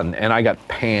it done, and I got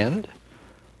panned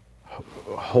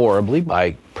horribly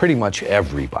by pretty much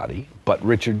everybody, but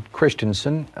Richard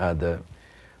Christensen, the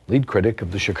lead critic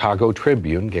of the Chicago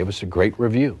Tribune, gave us a great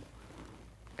review,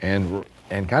 and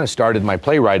kind of started my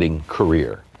playwriting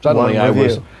career. Suddenly I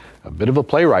was a bit of a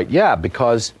playwright,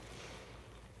 because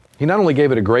he not only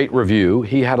gave it a great review,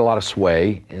 he had a lot of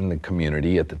sway in the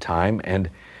community at the time, and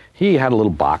he had a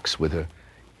little box with a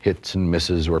hits and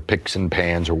misses or picks and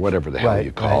pans or whatever the hell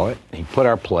you call it. He put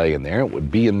our play in there. It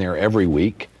would be in there every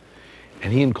week.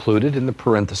 And he included in the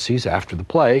parentheses after the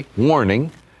play,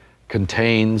 warning,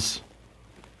 contains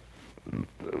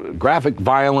graphic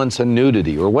violence and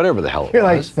nudity or whatever the hell it was. You're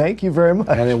like, thank you very much.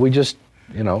 And we just,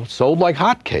 sold like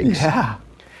hotcakes. Yeah.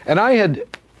 And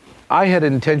I had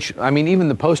intention, even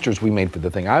the posters we made for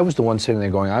the thing, I was the one sitting there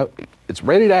going, it's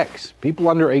rated X. People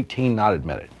under 18 not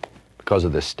admitted because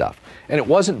of this stuff. And it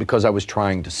wasn't because I was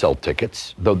trying to sell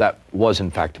tickets, though that was in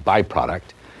fact a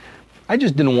byproduct. I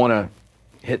just didn't want to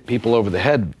hit people over the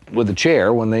head with a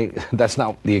chair when that's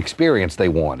not the experience they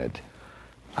wanted.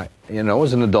 It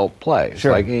was an adult play. It's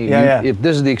sure. like, if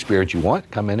this is the experience you want,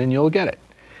 come in and you'll get it.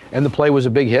 And the play was a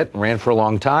big hit and ran for a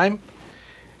long time.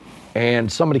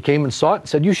 And somebody came and saw it and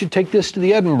said, you should take this to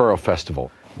the Edinburgh Festival.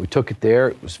 We took it there.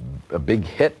 It was a big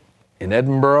hit in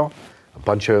Edinburgh. A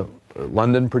bunch of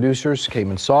London producers came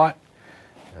and saw it.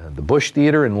 The Bush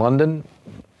Theatre in London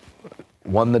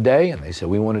won the day, and they said,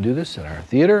 we want to do this in our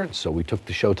theater. So we took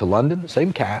the show to London, the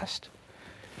same cast,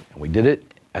 and we did it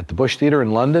at the Bush Theatre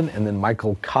in London. And then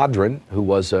Michael Codron, who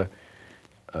was a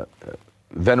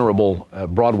venerable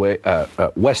Broadway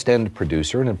West End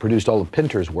producer and had produced all of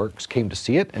Pinter's works, came to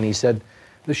see it, and he said,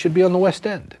 this should be on the West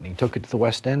End. And he took it to the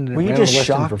West End and Were it you ran on just the West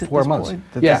End shocked for at 4 this months.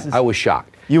 point that Yeah, this is- I was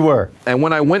shocked. You were. And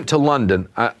when I went to London,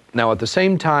 now at the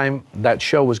same time that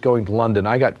show was going to London,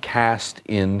 I got cast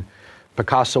in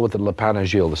Picasso at the Le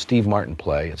Panegile, the Steve Martin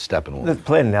play at Steppenwolf. That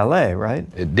played in L.A., right?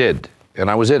 It did,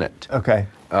 and I was in it. Okay.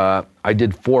 I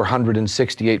did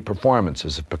 468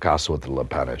 performances of Picasso at the Le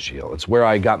Panegile. It's where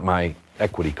I got my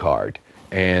equity card,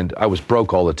 and I was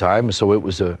broke all the time, so it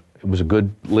was a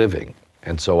good living,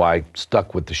 and so I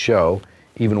stuck with the show,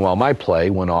 even while my play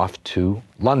went off to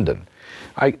London.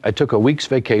 I took a week's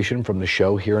vacation from the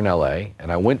show here in L.A.,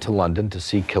 and I went to London to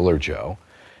see Killer Joe,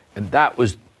 and that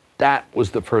was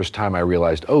the first time I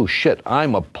realized, oh shit,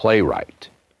 I'm a playwright,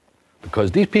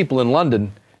 because these people in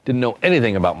London didn't know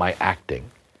anything about my acting.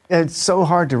 It's so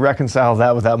hard to reconcile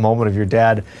that with that moment of your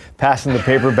dad passing the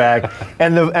paper bag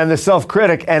and the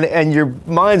self-critic, and your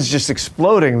mind's just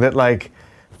exploding that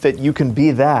you can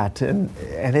be that, and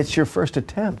it's your first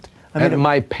attempt. And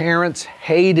my parents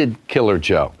hated Killer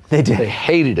Joe. They did? They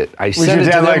hated it. I Was said your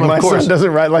it dad to them, like, of my course. son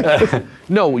doesn't write like this?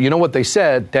 No, you know what they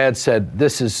said? Dad said,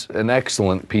 this is an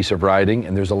excellent piece of writing,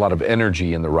 and there's a lot of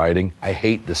energy in the writing. I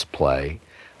hate this play.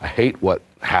 I hate what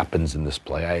happens in this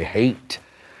play. They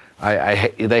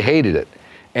hated it.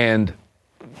 And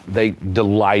they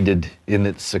delighted in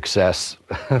its success.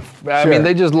 I mean,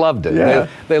 they just loved it. Yeah.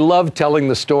 They loved telling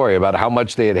the story about how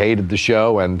much they had hated the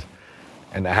show and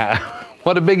how,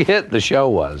 what a big hit the show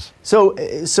was. So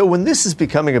when this is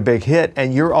becoming a big hit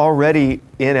and you're already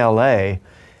in LA,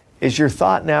 is your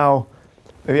thought now,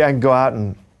 maybe I can go out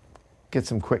and get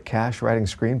some quick cash writing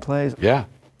screenplays? Yeah.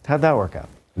 How'd that work out?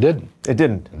 Didn't. It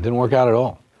didn't. It didn't work out at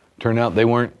all. Turned out they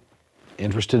weren't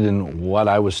interested in what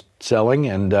I was selling,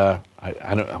 and I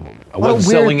wasn't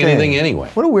selling anything anyway.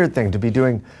 What a weird thing to be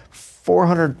doing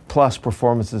 400 plus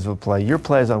performances of a play. Your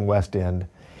play's on West End,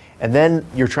 and then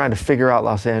you're trying to figure out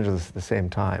Los Angeles at the same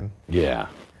time. Yeah.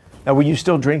 Now, were you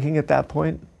still drinking at that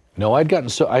point? No,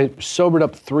 I sobered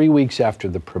up 3 weeks after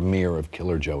the premiere of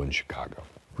Killer Joe in Chicago.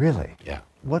 Really? Yeah.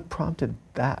 What prompted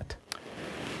that?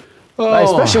 Oh.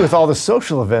 Especially with all the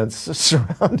social events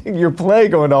surrounding your play,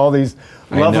 going to all these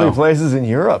lovely places in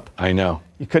Europe. I know.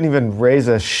 You couldn't even raise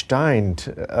a stein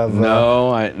of...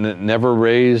 No, I never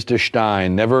raised a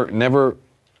stein.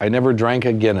 I never drank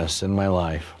a Guinness in my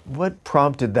life. What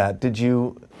prompted that? Did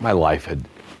you... My life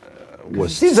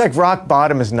was... It seems like rock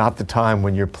bottom is not the time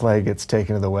when your play gets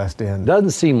taken to the West End.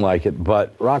 Doesn't seem like it,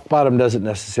 but rock bottom doesn't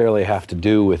necessarily have to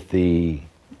do with the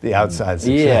outside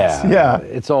success. Yeah.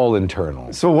 It's all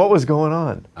internal. So what was going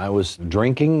on? I was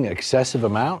drinking excessive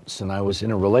amounts, and I was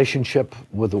in a relationship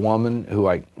with a woman who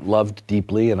I loved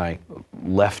deeply, and I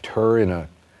left her in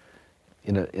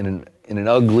an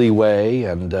ugly way,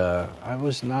 and I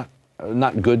was not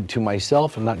good to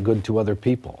myself and not good to other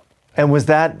people. And was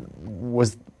there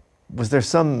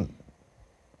something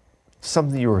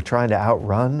you were trying to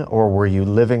outrun, or were you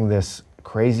living this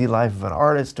crazy life of an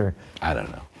artist, or? I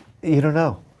don't know. You don't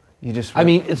know. You just. I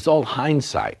mean, it's all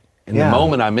hindsight. In the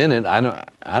moment I'm in it, I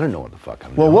don't know what the fuck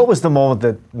I'm doing. Well, what was the moment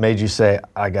that made you say,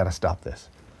 I got to stop this?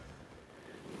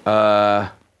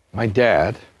 My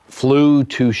dad flew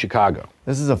to Chicago.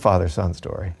 This is a father-son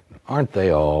story. Aren't they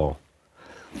all?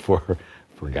 For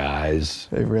guys.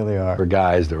 They really are. For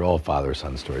guys, they're all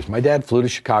father-son stories. My dad flew to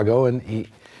Chicago, and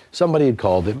somebody had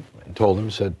called him and told him,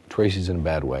 said, Tracy's in a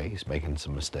bad way. He's making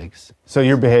some mistakes. So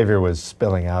your behavior was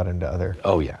spilling out into other...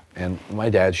 Oh, yeah. And my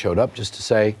dad showed up just to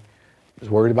say he was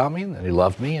worried about me and that he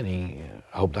loved me and he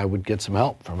hoped I would get some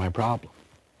help for my problem.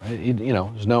 He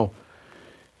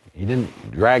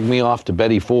didn't drag me off to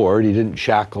Betty Ford. He didn't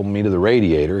shackle me to the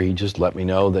radiator. He just let me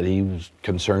know that he was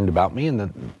concerned about me and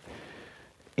that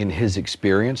in his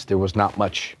experience, there was not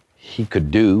much he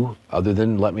could do other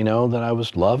than let me know that I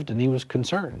was loved and he was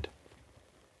concerned.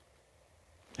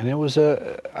 And it was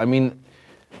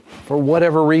for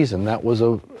whatever reason, that was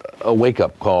a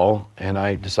wake-up call, and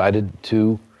I decided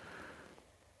to,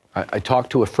 I talked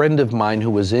to a friend of mine who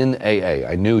was in AA.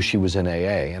 I knew she was in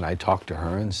AA, and I talked to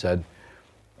her and said,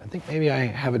 I think maybe I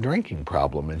have a drinking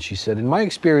problem. And she said, in my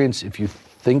experience, if you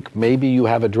think maybe you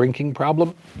have a drinking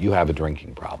problem, you have a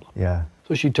drinking problem. Yeah.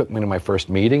 So she took me to my first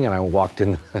meeting, and I walked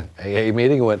in the AA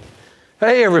meeting and went,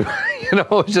 hey, everybody.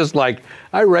 It was just like,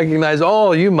 I recognize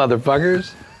all you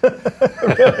motherfuckers.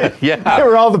 Really? Yeah. They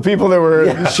were all the people that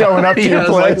were showing up to your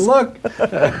place. Like,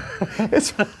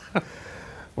 look.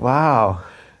 Wow.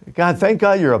 God, thank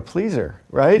God you're a pleaser,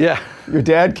 right? Yeah. Your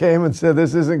dad came and said,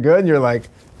 this isn't good, and you're like,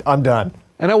 I'm done.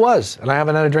 And I was, and I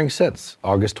haven't had a drink since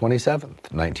August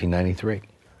 27th, 1993.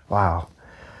 Wow.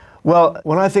 Well,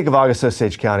 when I think of August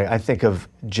Osage County, I think of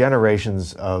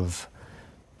generations of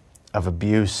of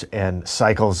abuse and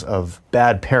cycles of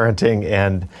bad parenting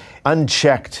and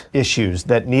unchecked issues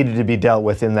that needed to be dealt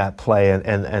with in that play.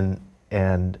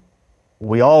 And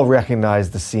we all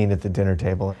recognize the scene at the dinner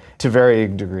table to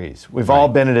varying degrees. We've all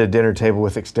been at a dinner table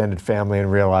with extended family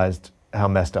and realized how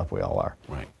messed up we all are.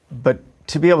 Right. But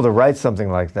to be able to write something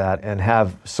like that and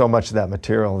have so much of that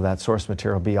material, that source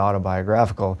material, be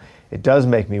autobiographical, it does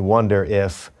make me wonder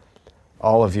if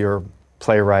all of your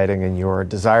playwriting and your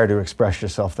desire to express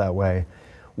yourself that way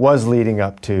was leading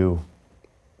up to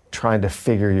trying to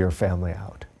figure your family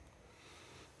out.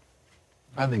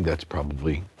 I think that's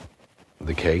probably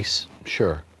the case,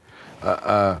 sure.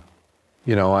 How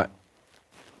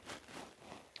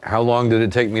long did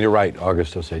it take me to write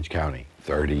August Osage County?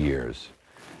 30 years.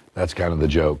 That's kind of the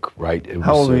joke, right?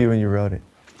 How old were you when you wrote it?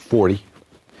 40.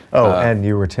 Oh, and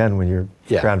you were 10 when your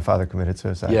grandfather committed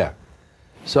suicide. Yeah.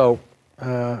 So,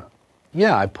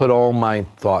 I put all my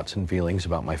thoughts and feelings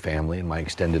about my family and my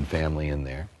extended family in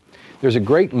there. There's a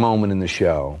great moment in the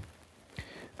show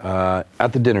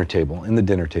at the dinner table, in the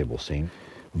dinner table scene.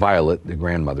 Violet, the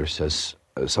grandmother, says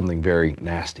something very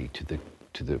nasty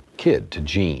to the kid, to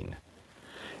Jean.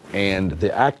 And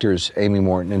the actors, Amy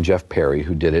Morton and Jeff Perry,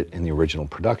 who did it in the original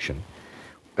production,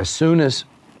 as soon as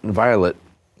Violet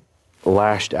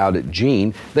lashed out at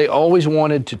Jean, they always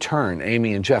wanted to turn,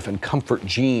 Amy and Jeff, and comfort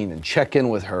Jean and check in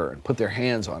with her and put their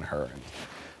hands on her and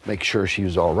make sure she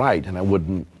was all right, and I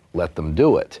wouldn't let them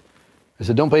do it. I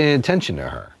said, don't pay any attention to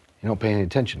her. You don't pay any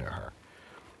attention to her.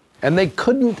 And they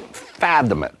couldn't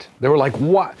fathom it. They were like,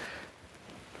 what?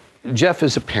 Jeff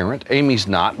is a parent, Amy's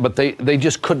not, but they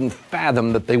just couldn't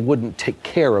fathom that they wouldn't take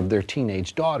care of their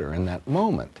teenage daughter in that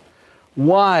moment.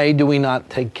 Why do we not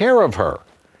take care of her?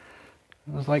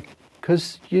 I was like,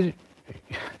 because you've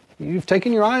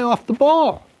taken your eye off the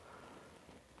ball.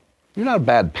 You're not a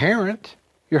bad parent.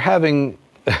 You're having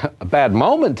a bad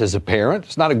moment as a parent.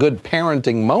 It's not a good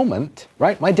parenting moment,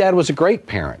 right? My dad was a great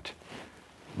parent.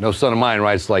 No son of mine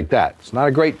writes like that. It's not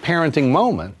a great parenting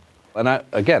moment. And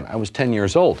I was 10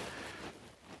 years old.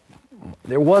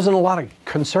 There wasn't a lot of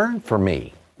concern for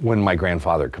me when my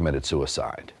grandfather committed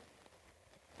suicide.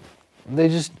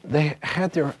 They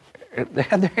had their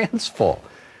hands full.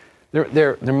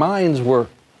 Their minds were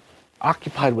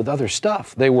occupied with other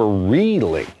stuff. They were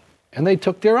reeling, and they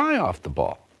took their eye off the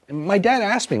ball. And my dad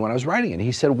asked me when I was writing it,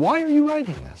 he said, why are you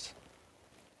writing this?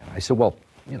 And I said, well,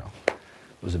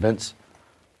 those events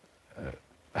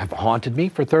have haunted me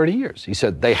for 30 years. He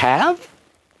said, they have?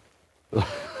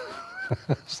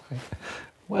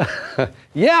 Well,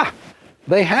 yeah,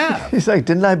 they have. He's like,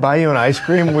 didn't I buy you an ice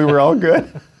cream? We were all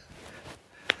good.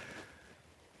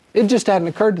 It just hadn't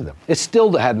occurred to them. It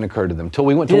still hadn't occurred to them until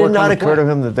we went to work on the play. Did it not occur to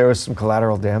him that there was some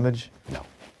collateral damage? No.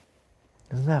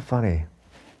 Isn't that funny?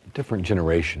 Different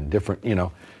generation,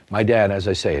 my dad, as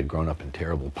I say, had grown up in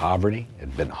terrible poverty,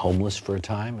 had been homeless for a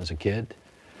time as a kid.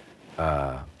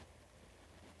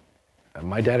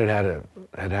 My dad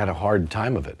had a hard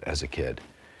time of it as a kid.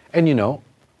 And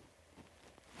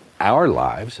our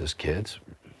lives as kids,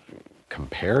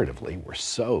 comparatively, were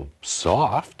so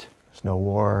soft. There's no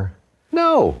war.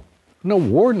 No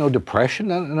war, no depression,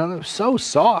 no, so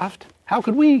soft. How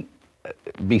could we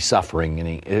be suffering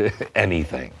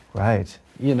anything? Right.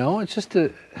 It's just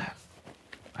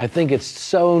I think it's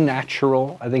so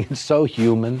natural. I think it's so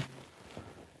human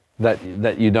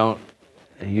that you don't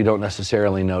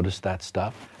necessarily notice that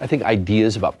stuff. I think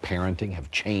ideas about parenting have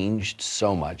changed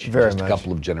so much in just a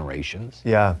couple of generations.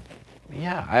 Yeah.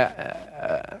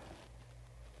 Yeah.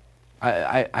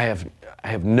 I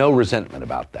have no resentment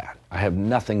about that. I have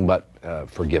nothing but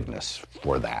forgiveness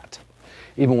for that.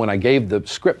 Even when I gave the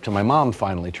script to my mom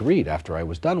finally to read after I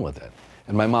was done with it,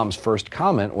 and my mom's first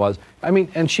comment was,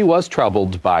 and she was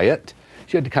troubled by it.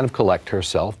 She had to kind of collect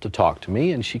herself to talk to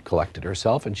me, and she collected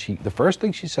herself, and the first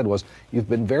thing she said was, you've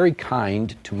been very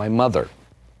kind to my mother.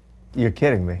 You're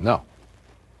kidding me. No.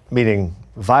 Meaning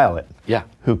Violet. Yeah.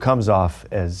 Who comes off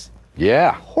as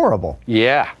horrible.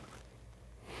 Yeah.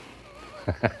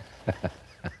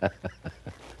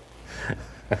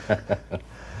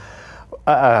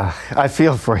 I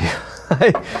feel for you.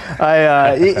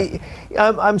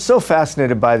 I'm so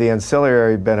fascinated by the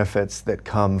ancillary benefits that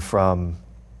come from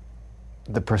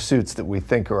the pursuits that we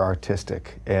think are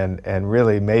artistic, and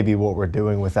really maybe what we're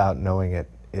doing without knowing it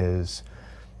is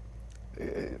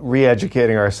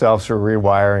re-educating ourselves or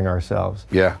rewiring ourselves.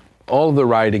 Yeah. All of the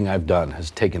writing I've done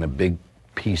has taken a big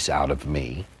piece out of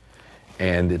me,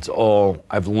 and it's all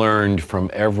I've learned from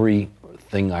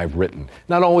everything I've written.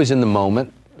 Not always in the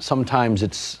moment. Sometimes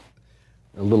it's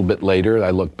a little bit later.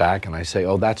 I look back and I say,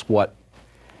 oh, that's what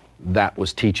that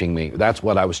was teaching me. That's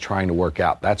what I was trying to work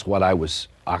out. That's what I was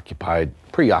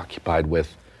preoccupied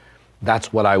with.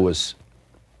 That's what I was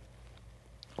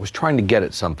trying to get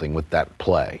at something with that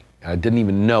play. I didn't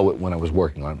even know it when I was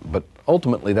working on it, but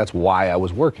ultimately that's why I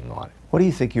was working on it. What do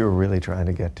you think you were really trying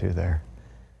to get to there?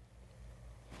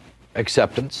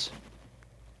 Acceptance.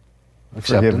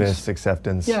 Forgiveness,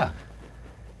 acceptance. Yeah.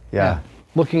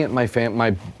 Looking at my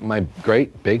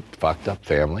great, big, fucked up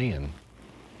family and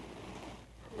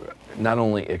not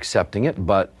only accepting it,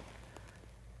 but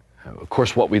of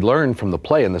course what we learned from the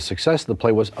play and the success of the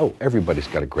play was, everybody's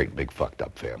got a great, big, fucked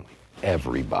up family.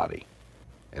 Everybody.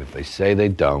 And if they say they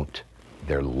don't,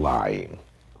 they're lying.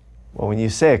 Well, when you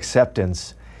say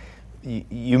acceptance,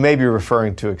 you may be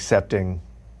referring to accepting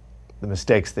the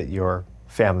mistakes that your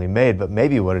family made, but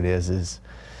maybe what it is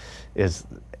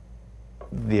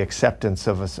the acceptance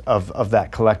of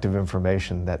that collective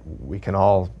information that we can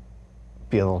all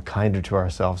be a little kinder to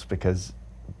ourselves because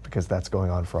that's going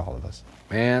on for all of us.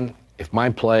 Man, if my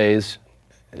plays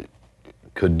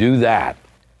could do that,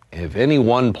 if any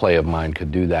one play of mine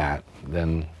could do that,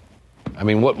 then, I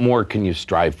mean, what more can you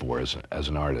strive for as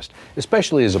an artist,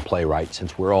 especially as a playwright,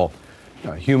 since we're all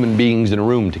human beings in a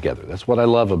room together. That's what I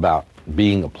love about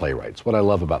being a playwright. It's what I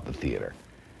love about the theater.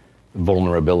 The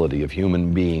vulnerability of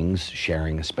human beings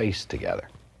sharing a space together.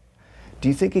 Do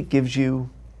you think it gives you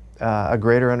a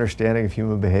greater understanding of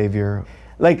human behavior?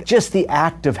 Like just the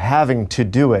act of having to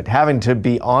do it, having to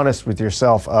be honest with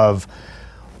yourself of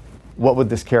what would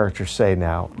this character say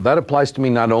now? That applies to me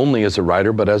not only as a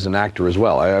writer, but as an actor as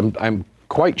well. I'm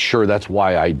quite sure that's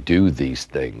why I do these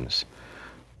things.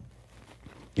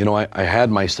 You know, I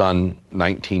had my son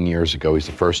 19 years ago. He's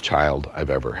the first child I've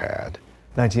ever had.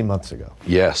 19 months ago.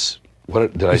 Yes.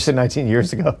 What did I say? You said 19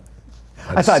 years ago.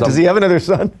 I thought, does he have another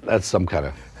son? That's some kind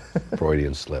of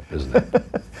Freudian slip, isn't it?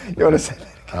 You want to say that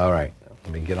again? All right.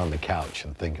 Let me get on the couch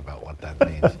and think about what that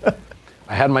means.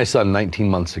 I had my son 19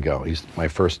 months ago. He's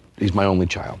my only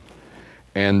child.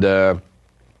 And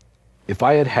if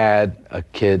I had had a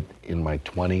kid in my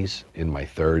 20s, in my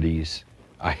 30s,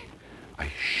 I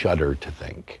shudder to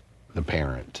think the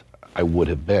parent I would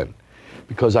have been,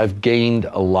 because I've gained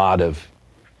a lot of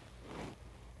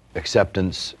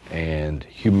acceptance and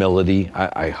humility,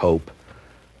 I hope,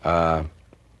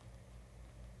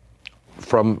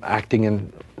 from acting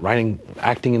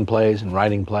in plays and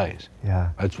writing plays. Yeah.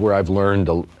 That's where I've learned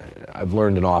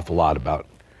an awful lot about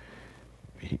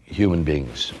human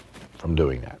beings from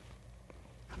doing that.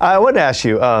 I want to ask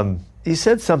you, you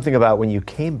said something about when you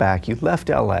came back, you left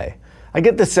LA. I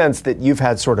get the sense that you've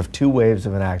had sort of two waves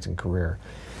of an acting career.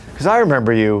 Because I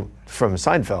remember you from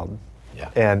Seinfeld. Yeah.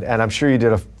 And I'm sure you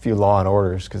did a few Law and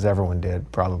Orders, because everyone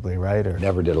did, probably, right? Or,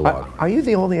 never did a Law and Order. Are you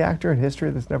the only actor in history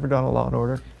that's never done a Law and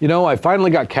Order? You know, I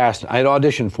finally got cast. I had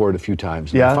auditioned for it a few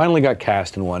times. Yeah. I finally got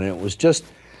cast in one, and it was just,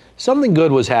 something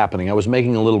good was happening. I was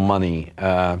making a little money.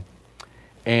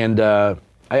 And I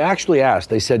actually asked,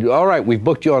 they said, all right, we've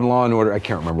booked you on Law and Order. I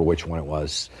can't remember which one it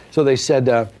was. So they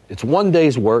said, it's one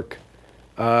day's work.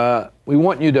 We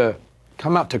want you to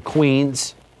come out to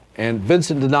Queens, and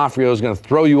Vincent D'Onofrio is going to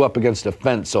throw you up against a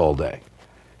fence all day.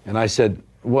 And I said,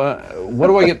 what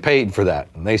do I get paid for that?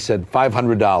 And they said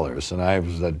 $500. And I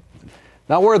was like,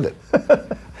 not worth it.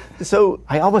 So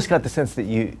I almost got the sense that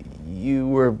you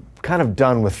were kind of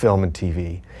done with film and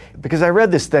TV. Because I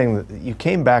read this thing that you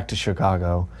came back to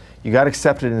Chicago, you got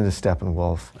accepted into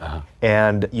Steppenwolf,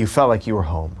 and you felt like you were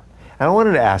home. And I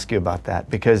wanted to ask you about that,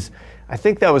 because I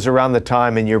think that was around the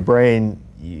time in your brain,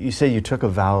 you say you took a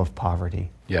vow of poverty.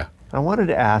 Yeah. I wanted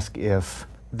to ask if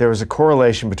there was a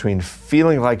correlation between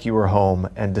feeling like you were home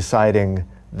and deciding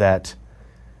that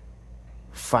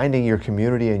finding your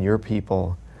community and your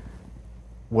people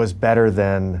was better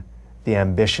than the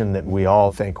ambition that we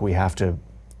all think we have to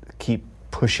keep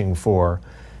pushing for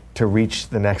to reach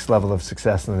the next level of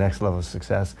success and the next level of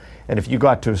success. And if you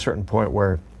got to a certain point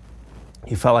where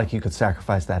you felt like you could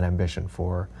sacrifice that ambition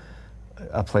for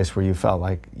a place where you felt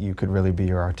like you could really be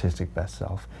your artistic best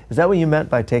self. Is that what you meant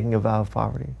by taking a vow of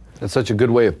poverty? That's such a good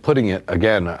way of putting it.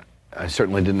 Again, I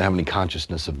certainly didn't have any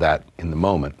consciousness of that in the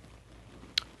moment.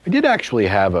 I did actually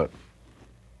have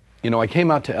I came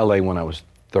out to LA when I was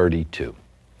 32.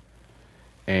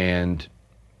 And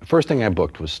the first thing I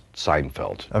booked was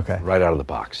Seinfeld. Okay. Right out of the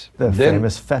box. The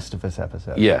famous Festivus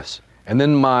episode. Yes. And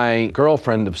then my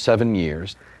girlfriend of 7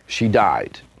 years, she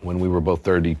died when we were both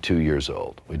 32 years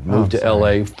old. We'd moved to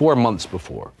LA 4 months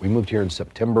before. We moved here in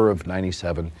September of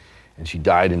 97, and she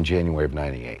died in January of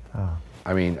 98. Oh.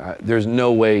 I mean, there's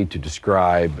no way to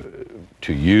describe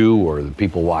to you or the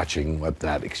people watching what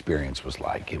that experience was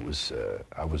like. It was,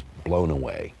 I was blown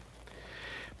away.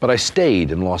 But I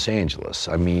stayed in Los Angeles.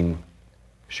 I mean,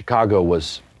 Chicago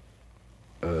was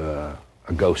a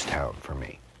a ghost town for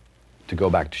me. To go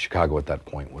back to Chicago at that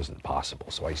point wasn't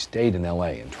possible. So I stayed in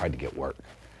LA and tried to get work.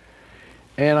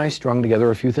 And I strung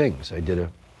together a few things. I did a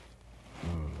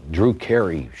Drew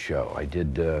Carey show. I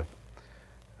did,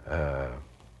 I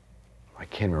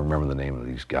can't remember the name of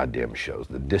these goddamn shows.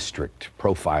 The District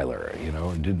Profiler, you know,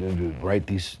 and write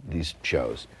these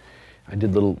shows. I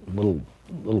did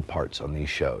little parts on these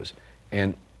shows.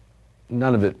 And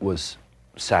none of it was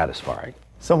satisfying.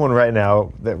 Someone right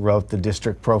now that wrote the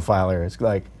District Profiler is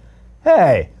like,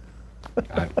 hey.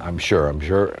 I'm sure,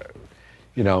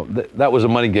 you know, that was a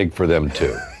money gig for them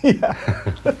too. Yeah.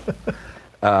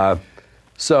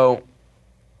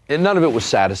 And none of it was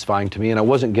satisfying to me, and I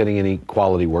wasn't getting any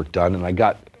quality work done, and I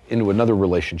got into another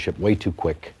relationship way too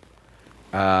quick.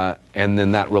 And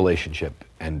then that relationship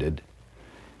ended.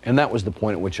 And that was the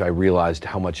point at which I realized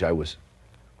how much I was,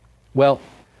 well,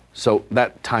 so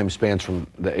that time spans from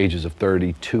the ages of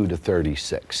 32 to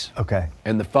 36. Okay.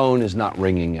 And the phone is not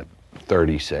ringing at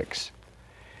 36.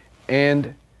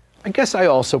 And I guess I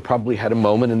also probably had a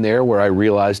moment in there where I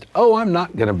realized, oh, I'm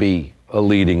not going to be a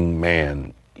leading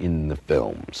man in the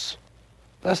films.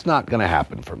 That's not going to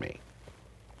happen for me.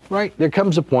 Right? There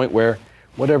comes a point where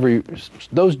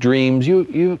those dreams,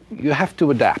 you have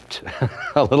to adapt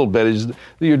a little bit.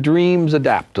 Your dreams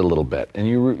adapt a little bit, and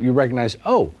you recognize,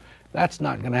 oh, that's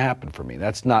not going to happen for me.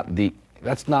 That's not the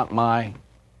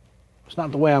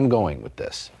way I'm going with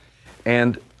this.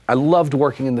 And I loved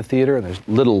working in the theater, and there's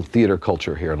little theater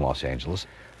culture here in Los Angeles.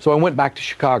 So I went back to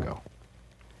Chicago.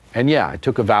 And yeah, I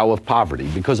took a vow of poverty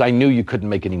because I knew you couldn't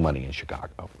make any money in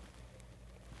Chicago.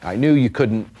 I knew you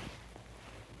couldn't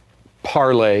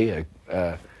parlay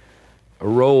a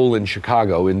role in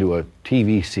Chicago into a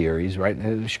TV series, right?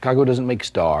 Chicago doesn't make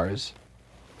stars.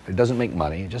 It doesn't make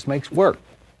money. It just makes work.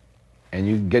 And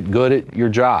you get good at your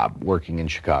job working in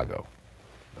Chicago.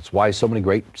 That's why so many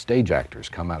great stage actors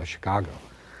come out of Chicago.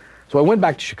 So I went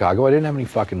back to Chicago. I didn't have any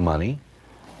fucking money.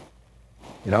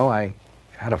 You know, I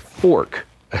had a fork.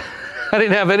 I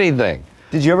didn't have anything.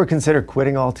 Did you ever consider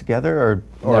quitting altogether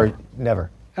or never?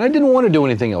 And I didn't want to do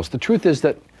anything else. The truth is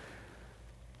that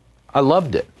I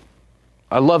loved it.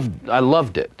 I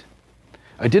loved it.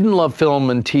 I didn't love film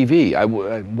and TV. I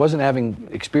wasn't having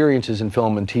experiences in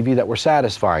film and TV that were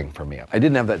satisfying for me. I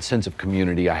didn't have that sense of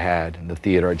community I had in the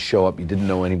theater. I'd show up, you didn't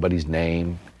know anybody's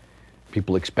name.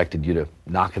 People expected you to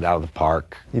knock it out of the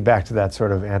park. You back to that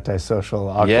sort of antisocial,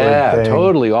 awkward thing. Yeah,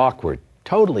 totally awkward.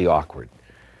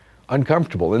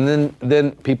 Uncomfortable. And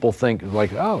then people think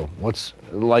like, oh, what's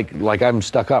like I'm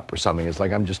stuck up or something. It's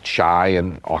like I'm just shy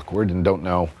and awkward and don't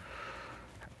know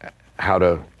how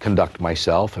to conduct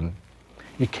myself. And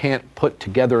you can't put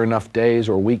together enough days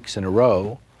or weeks in a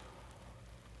row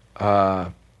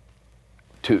to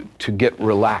get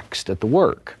relaxed at the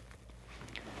work.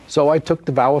 So I took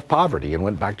the vow of poverty and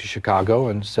went back to Chicago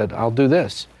and said, I'll do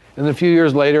this. And then a few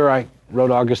years later, I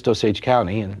wrote August Osage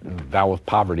County, and the vow of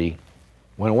poverty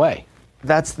went away.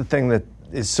 That's the thing that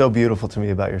is so beautiful to me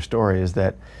about your story, is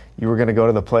that you were going to go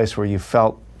to the place where you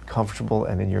felt comfortable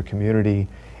and in your community,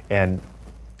 and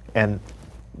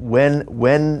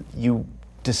when you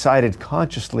decided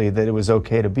consciously that it was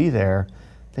okay to be there,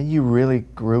 then you really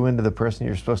grew into the person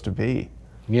you're supposed to be.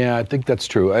 Yeah, I think that's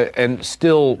true. And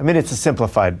still... I mean, it's a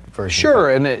simplified version.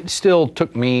 Sure, and it still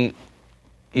took me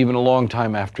even a long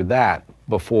time after that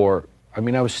before... I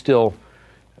mean, I was still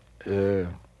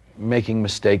making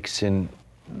mistakes in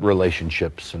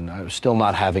relationships, and I was still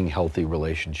not having healthy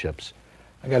relationships.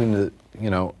 I got into,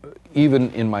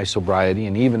 even in my sobriety,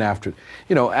 and even after,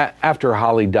 after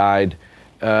Holly died,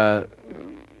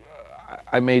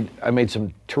 I made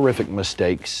some terrific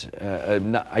mistakes.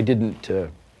 I didn't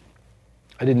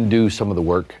do some of the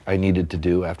work I needed to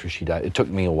do after she died. It took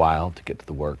me a while to get to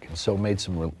the work, and so made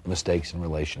some mistakes in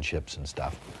relationships and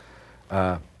stuff.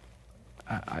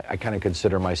 I kind of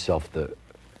consider myself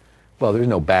well, there's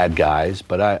no bad guys,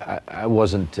 but I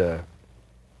wasn't,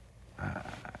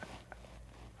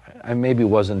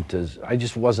 I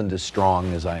just wasn't as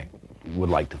strong as I would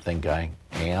like to think I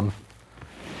am.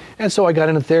 And so I got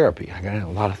into therapy. I got into a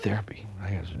lot of therapy.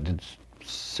 I did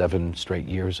 7 straight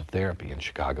years of therapy in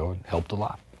Chicago, and helped a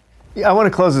lot. Yeah, I want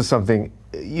to close with something.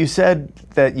 You said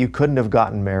that you couldn't have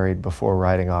gotten married before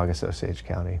writing August Osage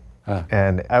County.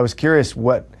 And I was curious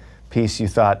what piece you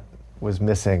thought was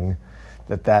missing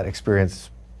that experience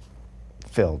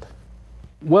filled.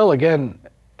 Well, again,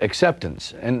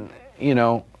 acceptance. And,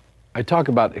 I talk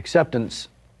about acceptance.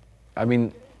 I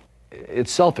mean,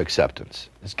 it's self-acceptance.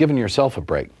 It's giving yourself a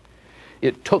break.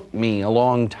 It took me a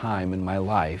long time in my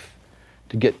life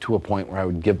to get to a point where I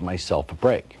would give myself a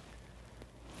break.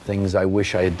 Things I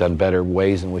wish I had done better,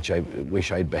 ways in which I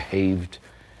wish I'd behaved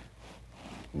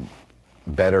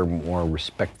better, more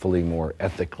respectfully, more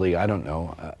ethically, I don't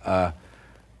know,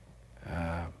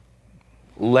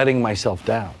 letting myself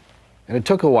down. And it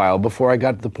took a while before I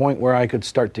got to the point where I could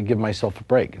start to give myself a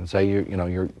break and say,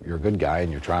 you're a good guy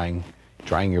and you're trying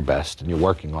your best and you're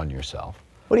working on yourself.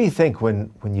 What do you think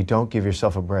when you don't give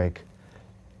yourself a break?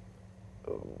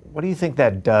 What do you think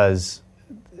that does?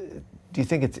 Do you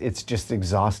think it's just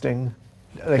exhausting?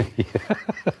 Like,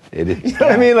 It is. You know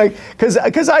what I mean? Like, because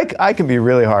I can be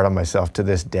really hard on myself to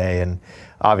this day, and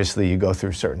obviously you go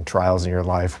through certain trials in your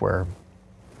life where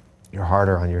you're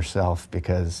harder on yourself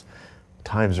because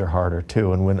times are harder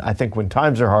too. And when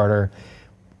times are harder,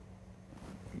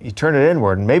 you turn it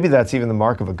inward, and maybe that's even the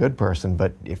mark of a good person,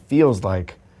 but it feels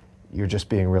like you're just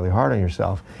being really hard on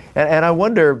yourself. And I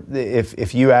wonder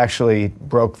if you actually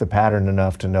broke the pattern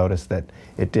enough to notice that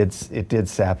it did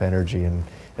sap energy and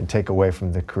take away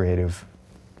from the creative,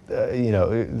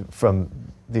 from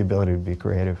the ability to be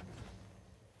creative.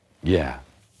 Yeah,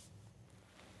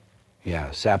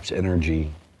 saps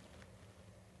energy.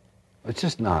 It's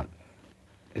just not.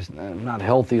 It's not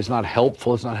healthy. It's not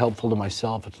helpful. It's not helpful to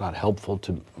myself. It's not helpful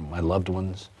to my loved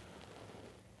ones.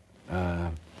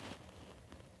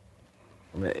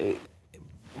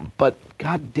 But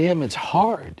goddamn, it's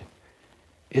hard.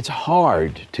 It's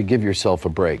hard to give yourself a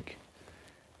break.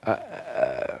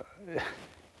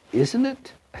 Isn't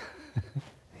it?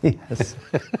 Yes.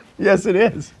 Yes, it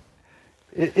is.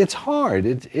 It's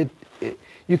hard.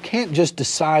 You can't just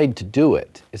decide to do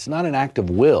it. It's not an act of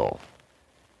will.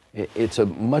 It's a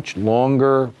much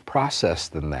longer process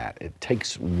than that. It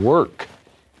takes work.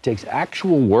 It takes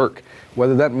actual work,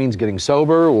 whether that means getting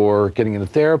sober or getting into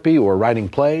therapy or writing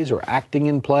plays or acting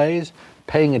in plays,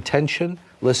 paying attention,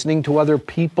 listening to other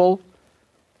people.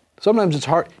 Sometimes it's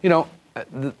hard.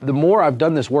 The more I've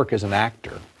done this work as an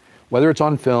actor, whether it's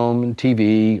on film and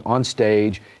TV, on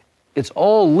stage, it's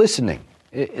all listening.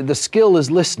 The skill is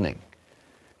listening.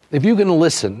 If you can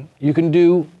listen, you can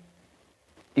do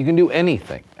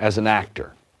anything as an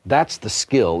actor. That's the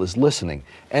skill, is listening.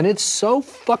 And it's so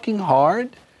fucking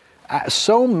hard.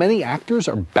 So many actors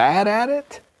are bad at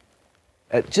it.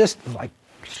 Just like,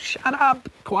 shut up,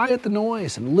 quiet the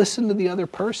noise, and listen to the other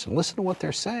person. Listen to what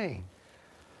they're saying.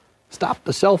 Stop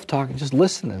the self-talk and just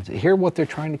listen and hear what they're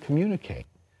trying to communicate.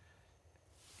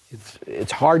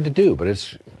 It's hard to do, but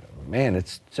it's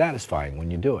satisfying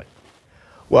when you do it.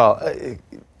 Well,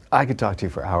 I could talk to you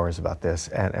for hours about this,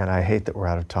 and I hate that we're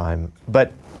out of time.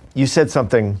 But you said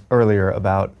something earlier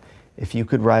about if you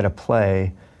could write a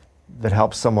play that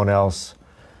helps someone else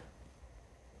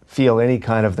feel any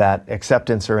kind of that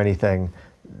acceptance or anything,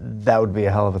 that would be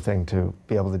a hell of a thing to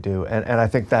be able to do. And I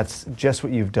think that's just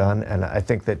what you've done, and I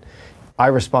think that I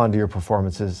respond to your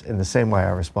performances in the same way I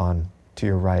respond to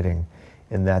your writing,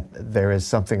 in that there is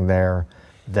something there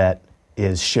that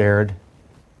is shared,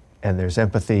 and there's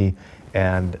empathy,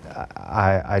 and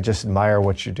I just admire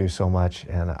what you do so much,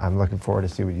 and I'm looking forward to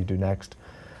see what you do next.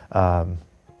 And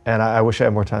I wish I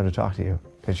had more time to talk to you,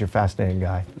 because you're a fascinating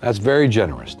guy. That's very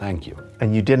generous, thank you.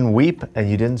 And you didn't weep, and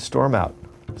you didn't storm out.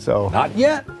 So not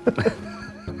yet.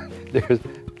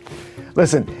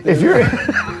 Listen, if you're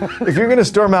going to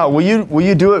storm out, will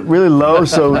you do it really low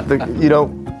so that you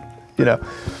don't,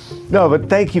 No, but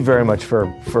thank you very much for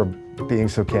being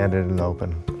so candid and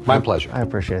open. My pleasure. I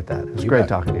appreciate that. It was great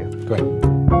talking to you. Great.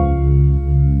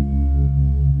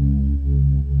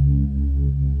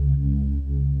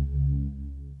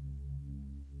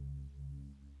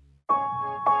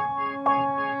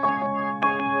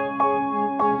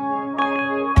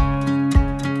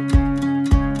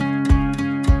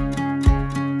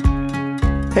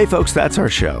 Hey folks, that's our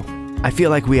show. I feel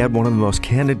like we had one of the most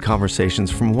candid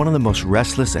conversations from one of the most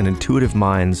restless and intuitive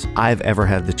minds I've ever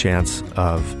had the chance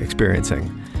of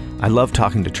experiencing. I love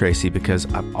talking to Tracy because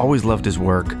I've always loved his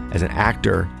work as an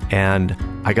actor, and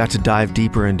I got to dive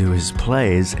deeper into his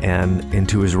plays and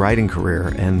into his writing career,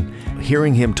 and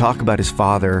hearing him talk about his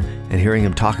father and hearing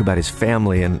him talk about his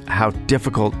family and how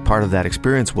difficult part of that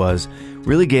experience was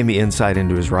really gave me insight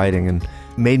into his writing and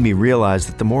made me realize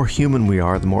that the more human we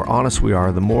are, the more honest we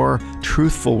are, the more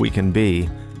truthful we can be,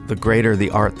 the greater the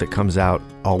art that comes out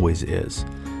always is.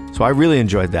 So I really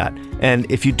enjoyed that.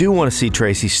 And if you do want to see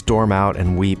Tracy storm out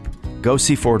and weep, go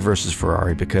see Ford versus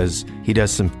Ferrari, because he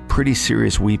does some pretty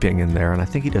serious weeping in there, and I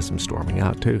think he does some storming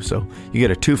out too. So you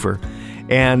get a twofer.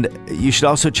 And you should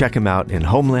also check him out in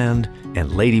Homeland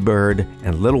and Lady Bird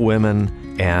and Little Women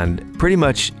and pretty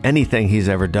much anything he's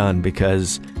ever done,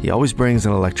 because he always brings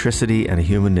an electricity and a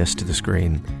humanness to the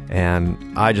screen. And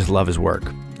I just love his work,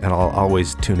 and I'll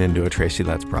always tune into a Tracy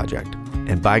Letts project.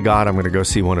 And by God, I'm going to go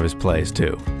see one of his plays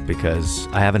too, because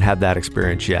I haven't had that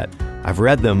experience yet. I've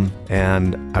read them,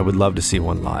 and I would love to see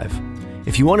one live.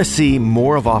 If you want to see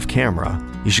more of Off Camera,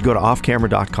 you should go to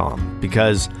offcamera.com,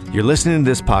 because you're listening to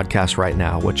this podcast right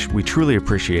now, which we truly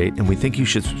appreciate and we think you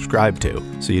should subscribe to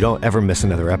so you don't ever miss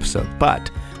another episode. But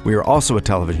we are also a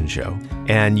television show,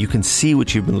 and you can see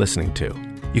what you've been listening to.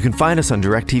 You can find us on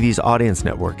DirecTV's Audience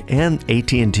Network and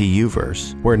AT&T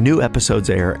Uverse, where new episodes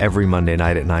air every Monday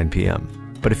night at 9 p.m.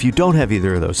 But if you don't have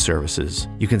either of those services,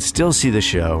 you can still see the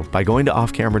show by going to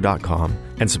offcamera.com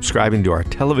and subscribing to our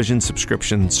television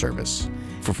subscription service.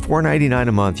 For $4.99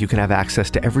 a month, you can have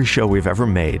access to every show we've ever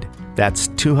made. That's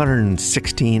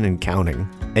 216 and counting.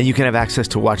 And you can have access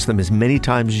to watch them as many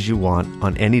times as you want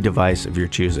on any device of your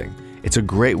choosing. It's a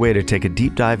great way to take a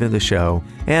deep dive into the show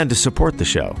and to support the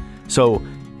show. So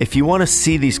if you want to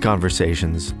see these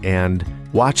conversations and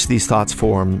watch these thoughts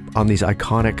form on these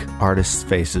iconic artists'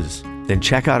 faces, then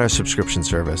check out our subscription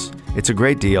service. It's a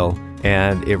great deal,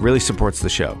 and it really supports the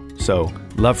show. So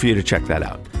love for you to check that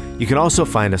out. You can also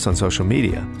find us on social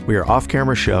media. We are Off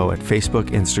Camera Show at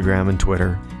Facebook, Instagram, and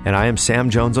Twitter. And I am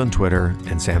Sam Jones on Twitter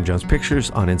and Sam Jones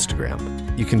Pictures on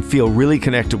Instagram. You can feel really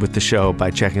connected with the show by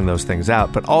checking those things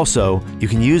out, but also you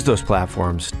can use those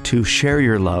platforms to share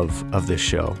your love of this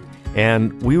show.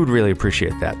 And we would really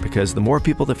appreciate that, because the more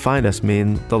people that find us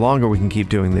mean the longer we can keep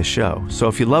doing this show. So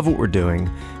if you love what we're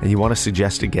doing and you want to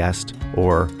suggest a guest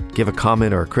or give a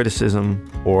comment or a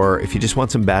criticism, or if you just want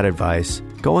some bad advice,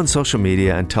 go on social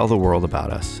media and tell the world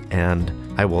about us, and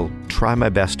I will try my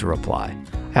best to reply.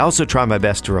 I also try my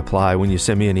best to reply when you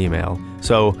send me an email.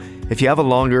 So if you have a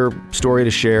longer story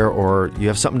to share, or you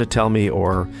have something to tell me,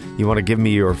 or you want to give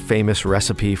me your famous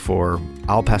recipe for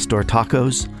al pastor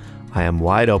tacos, I am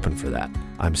wide open for that.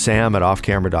 I'm Sam at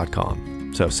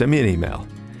offcamera.com. So send me an email.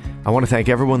 I want to thank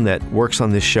everyone that works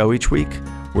on this show each week.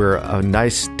 We're a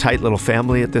nice, tight little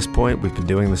family at this point. We've been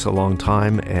doing this a long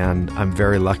time, and I'm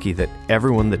very lucky that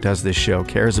everyone that does this show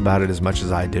cares about it as much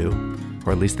as I do,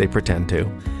 or at least they pretend to.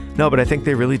 No, but I think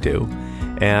they really do.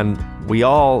 And we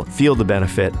all feel the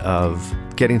benefit of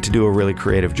getting to do a really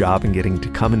creative job and getting to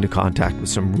come into contact with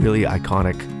some really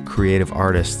iconic, creative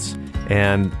artists.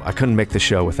 And I couldn't make the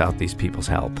show without these people's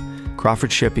help. Crawford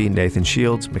Shippey, Nathan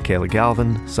Shields, Michaela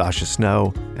Galvin, Sasha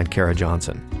Snow, and Kara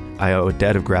Johnson. I owe a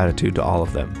debt of gratitude to all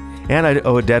of them. And I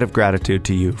owe a debt of gratitude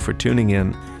to you for tuning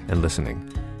in and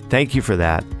listening. Thank you for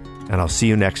that, and I'll see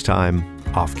you next time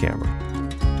off camera.